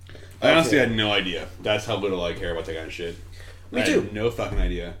supporters. I honestly had no idea. That's how little I care about that kind of shit. Me I too. had no fucking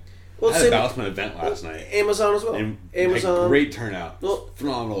idea. Well, I had same- a Ballast Point event last night. Amazon as well. And Amazon, had great turnout. Well,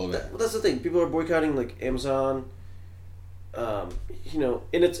 Phenomenal event. Well, that's the thing. People are boycotting like Amazon. You know,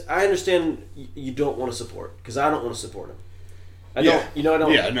 and it's. I understand you don't want to support because I don't want to support them. I don't. You know, I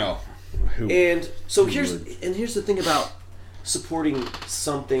don't. Yeah, no. And so Who here's would? here's the thing about supporting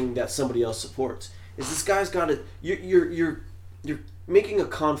something that somebody else supports is this guy's got to. You're making a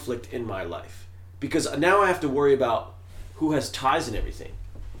conflict in my life because now I have to worry about who has ties in everything.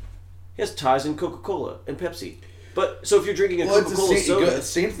 He has ties in Coca-Cola and Pepsi. But so if you're drinking a Coca-Cola soda, it's the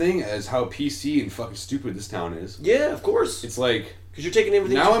same thing as how PC and fucking stupid this town is. yeah, of course, It's like because you're taking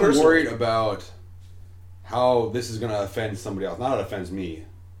everything. now too I'm personal. worried about how this is gonna offend somebody else. Not it offends me,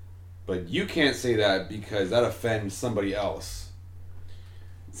 but you can't say that because that offends somebody else.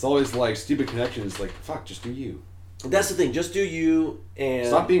 It's always like stupid connections. Like fuck, just do you. That's the thing. Just do you and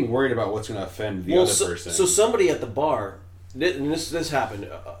Stop being worried about what's gonna offend the other person. So somebody at the bar, and this happened.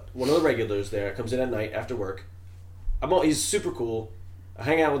 One of the regulars there comes in at night after work. He's super cool. I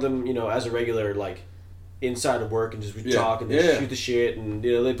hang out with him, you know, as a regular, like inside of work, and just we talk and they shoot the shit, and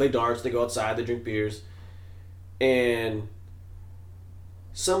you know they play darts. They go outside. They drink beers, and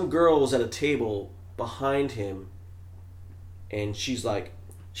some girl was at a table behind him, and she's like,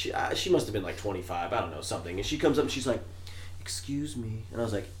 she must have been like 25, I don't know, something, and she comes up and she's like, "Excuse me," and I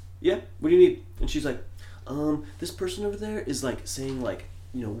was like, "Yeah, what do you need?" And she's like, this person over there is like saying like,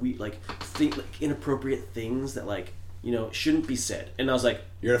 you know, we like think like inappropriate things that like, you know, shouldn't be said. And I was like,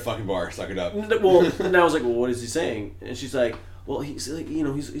 You're at a fucking bar. Suck it up. well, and I was like, well, what is he saying? And she's like, well, he's like, you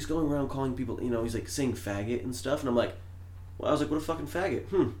know, he's going around calling people, you know, he's like saying faggot and stuff. And I'm like, well, I was like, what a fucking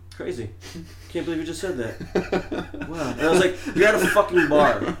faggot. Crazy. Can't believe you just said that. Wow. And I was like, you're at a fucking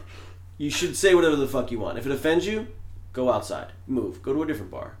bar. You should say whatever the fuck you want. If it offends you, go outside. Move. Go to a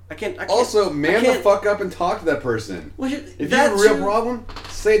different bar. I can't. Also, man the can't- fuck up and talk to that person. Well, If you that have a real too- problem,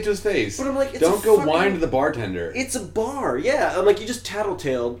 say it to his face. But I'm like, it's don't a go fucking- whine to the bartender. It's a bar, yeah. I'm like, you just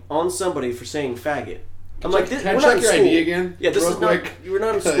tattletaled on somebody for saying faggot. I'm like, Can I we're check not in your school. ID again? Yeah, this real is quick? not. We're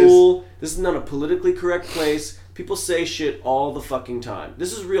not in 'Cause- school. This is not a politically correct place. People say shit all the fucking time.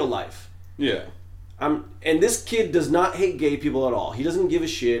 This is real life. Yeah. And this kid does not hate gay people at all. He doesn't give a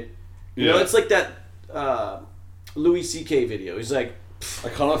shit. You know, Yeah. it's like that Louis C.K. video. He's like, I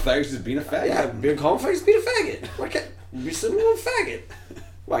call him a faggot just being a faggot. yeah, being called faggot, being a faggot. Why can't you be some little faggot?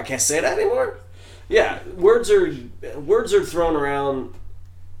 Well, I can't say that anymore. Yeah, words are thrown around,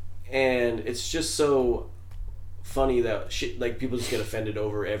 and it's just so funny that shit like people just get offended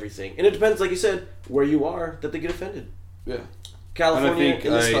over everything. And it depends, like you said, where you are that they get offended. Yeah. California think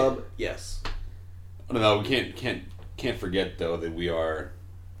in this hub, yes. I don't know. We can't forget though that we are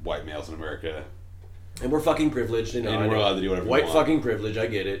white males in America. And we're fucking privileged, you know. And I we're know. allowed to do whatever we White want. fucking privilege, I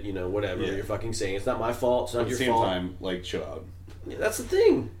get it. You know, whatever Yeah. you're fucking saying. It's not my fault. It's not At the your same fault. time, like, chill out. Yeah, that's the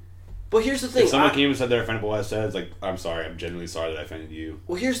thing. But here's the thing. If someone came and said they're offended by what I said, it's like, I'm sorry. I'm genuinely sorry that I offended you.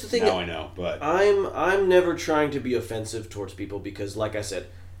 Well, here's the thing. Now I know, but I'm never trying to be offensive towards people because, like I said,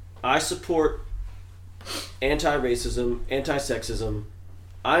 I support anti-racism, anti-sexism.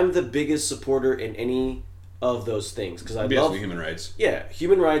 I'm the biggest supporter in any of those things because I basically love human rights. Yeah,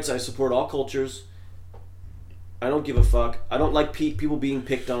 human rights. I support all cultures. I don't give a fuck. I don't like people being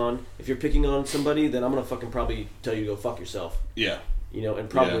picked on. If you're picking on somebody, then I'm gonna fucking probably tell you to go fuck yourself. Yeah. You know, and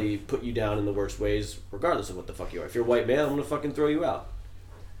probably put you down in the worst ways, regardless of what the fuck you are. If you're a white male, I'm gonna fucking throw you out.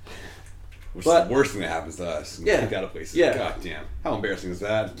 Which But- is the worst thing that happens to us. Yeah. Kicked out of places. Yeah. God damn. How embarrassing is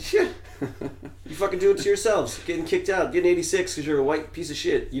that? Yeah. You fucking do it to yourselves. Getting kicked out, getting 86 because you're a white piece of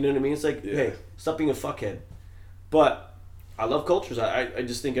shit. You know what I mean? It's like, Yeah. hey, stop being a fuckhead. But I love cultures. I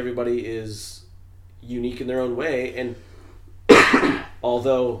just think everybody is unique in their own way. And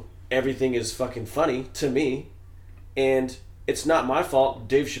although everything is fucking funny to me, and it's not my fault,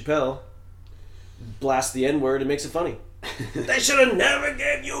 Dave Chappelle blasts the N-word and makes it funny. They should have never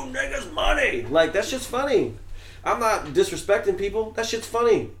gave you niggas money. Like, that shit's funny. I'm not disrespecting people. That shit's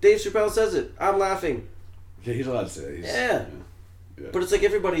funny. Dave Chappelle says it. I'm laughing. Yeah, he's allowed to say it. Yeah. Yeah. But it's like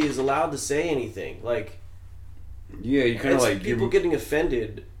everybody is allowed to say anything. Like, Yeah, you kind of it's like people getting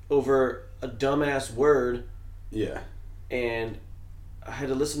offended over a dumbass word, Yeah. and I had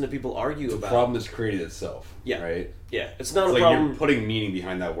to listen to people argue The about problem that's created itself. Yeah. Right? Yeah, it's not It's a like problem. you're putting meaning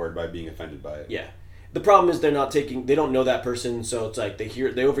behind that word by being offended by it. Yeah. the problem is they don't know that person, so it's like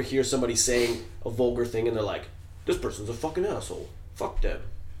they overhear somebody saying a vulgar thing and they're like, this person's a fucking asshole. Fuck them.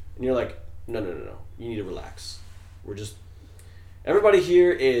 And you're like, no. You need to relax. We're just... Everybody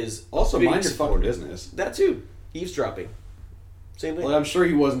here is... Also, mind your fucking business. That too. Eavesdropping. Same thing. Well, I'm sure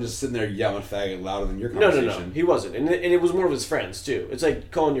he wasn't just sitting there yelling faggot louder than your conversation. No. He wasn't. And it was more of his friends, too. It's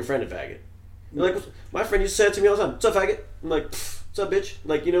like calling your friend a faggot. You're like, my friend used to say it to me all the time. What's up, faggot? I'm like, what's up, bitch?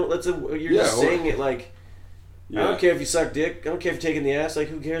 Like, you're just saying it like... Yeah. I don't care if you suck dick. I don't care if you're taking the ass. Like,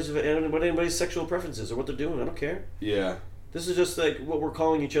 who cares what anybody's sexual preferences or what they're doing? I don't care. Yeah. This is just like what we're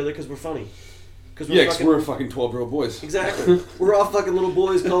calling each other because we're funny. Because we're fucking 12-year-old boys. Exactly. We're all fucking little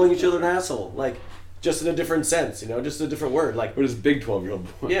boys calling each other an asshole. Like, just in a different sense, just a different word. Like, we're just big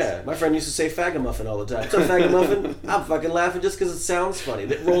 12-year-old boys. Yeah. My friend used to say fagamuffin all the time. What's up, fagamuffin? I'm fucking laughing just because it sounds funny.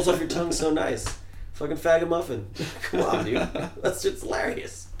 It rolls off your tongue so nice. Fucking fagamuffin. Come on, dude. That's just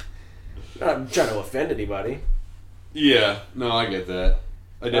hilarious. I'm not trying to offend anybody. Yeah, no, I get that.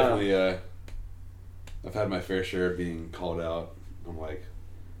 I definitely, I've had my fair share of being called out. I'm like,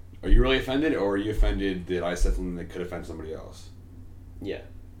 are you really offended, or are you offended that I said something that could offend somebody else? Yeah.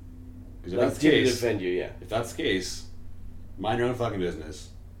 Because if that's the case, offend you, yeah. If that's the case, mind your own fucking business.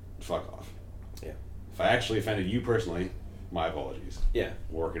 Fuck off. Yeah. If I actually offended you personally, my apologies. Yeah.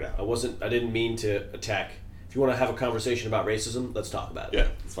 Work it out. I didn't mean to attack. If you want to have a conversation about racism, let's talk about it. Yeah,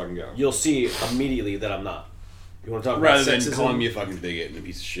 let's fucking go. You'll see immediately that I'm not. You want to talk rather about sexism? Than calling me a fucking bigot and a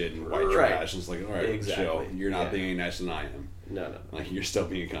piece of shit and white trash, and it's like, all right, exactly. chill. You're not being any nicer than I am. No. Like, you're still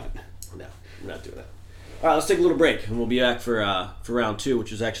being a cunt. No, I'm not doing that. All right, let's take a little break, and we'll be back for round 2,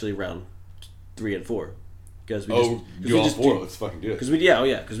 which is actually round 3 and 4. Because let's fucking do it.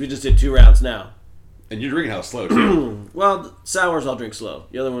 Because we just did 2 rounds now. And you're drinking hella slow too. Well, sours I'll drink slow.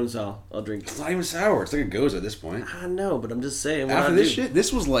 The other ones I'll drink. It's not even sour. It's like a goza at this point. I know, but I'm just saying. After this shit,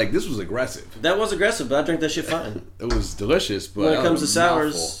 this was aggressive. That was aggressive, but I drank that shit fine. It was delicious, but when it comes to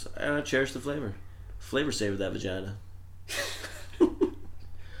sours, I cherish the flavor. Flavor savor that vagina. All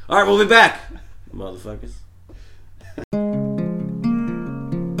right, we'll be back, motherfuckers.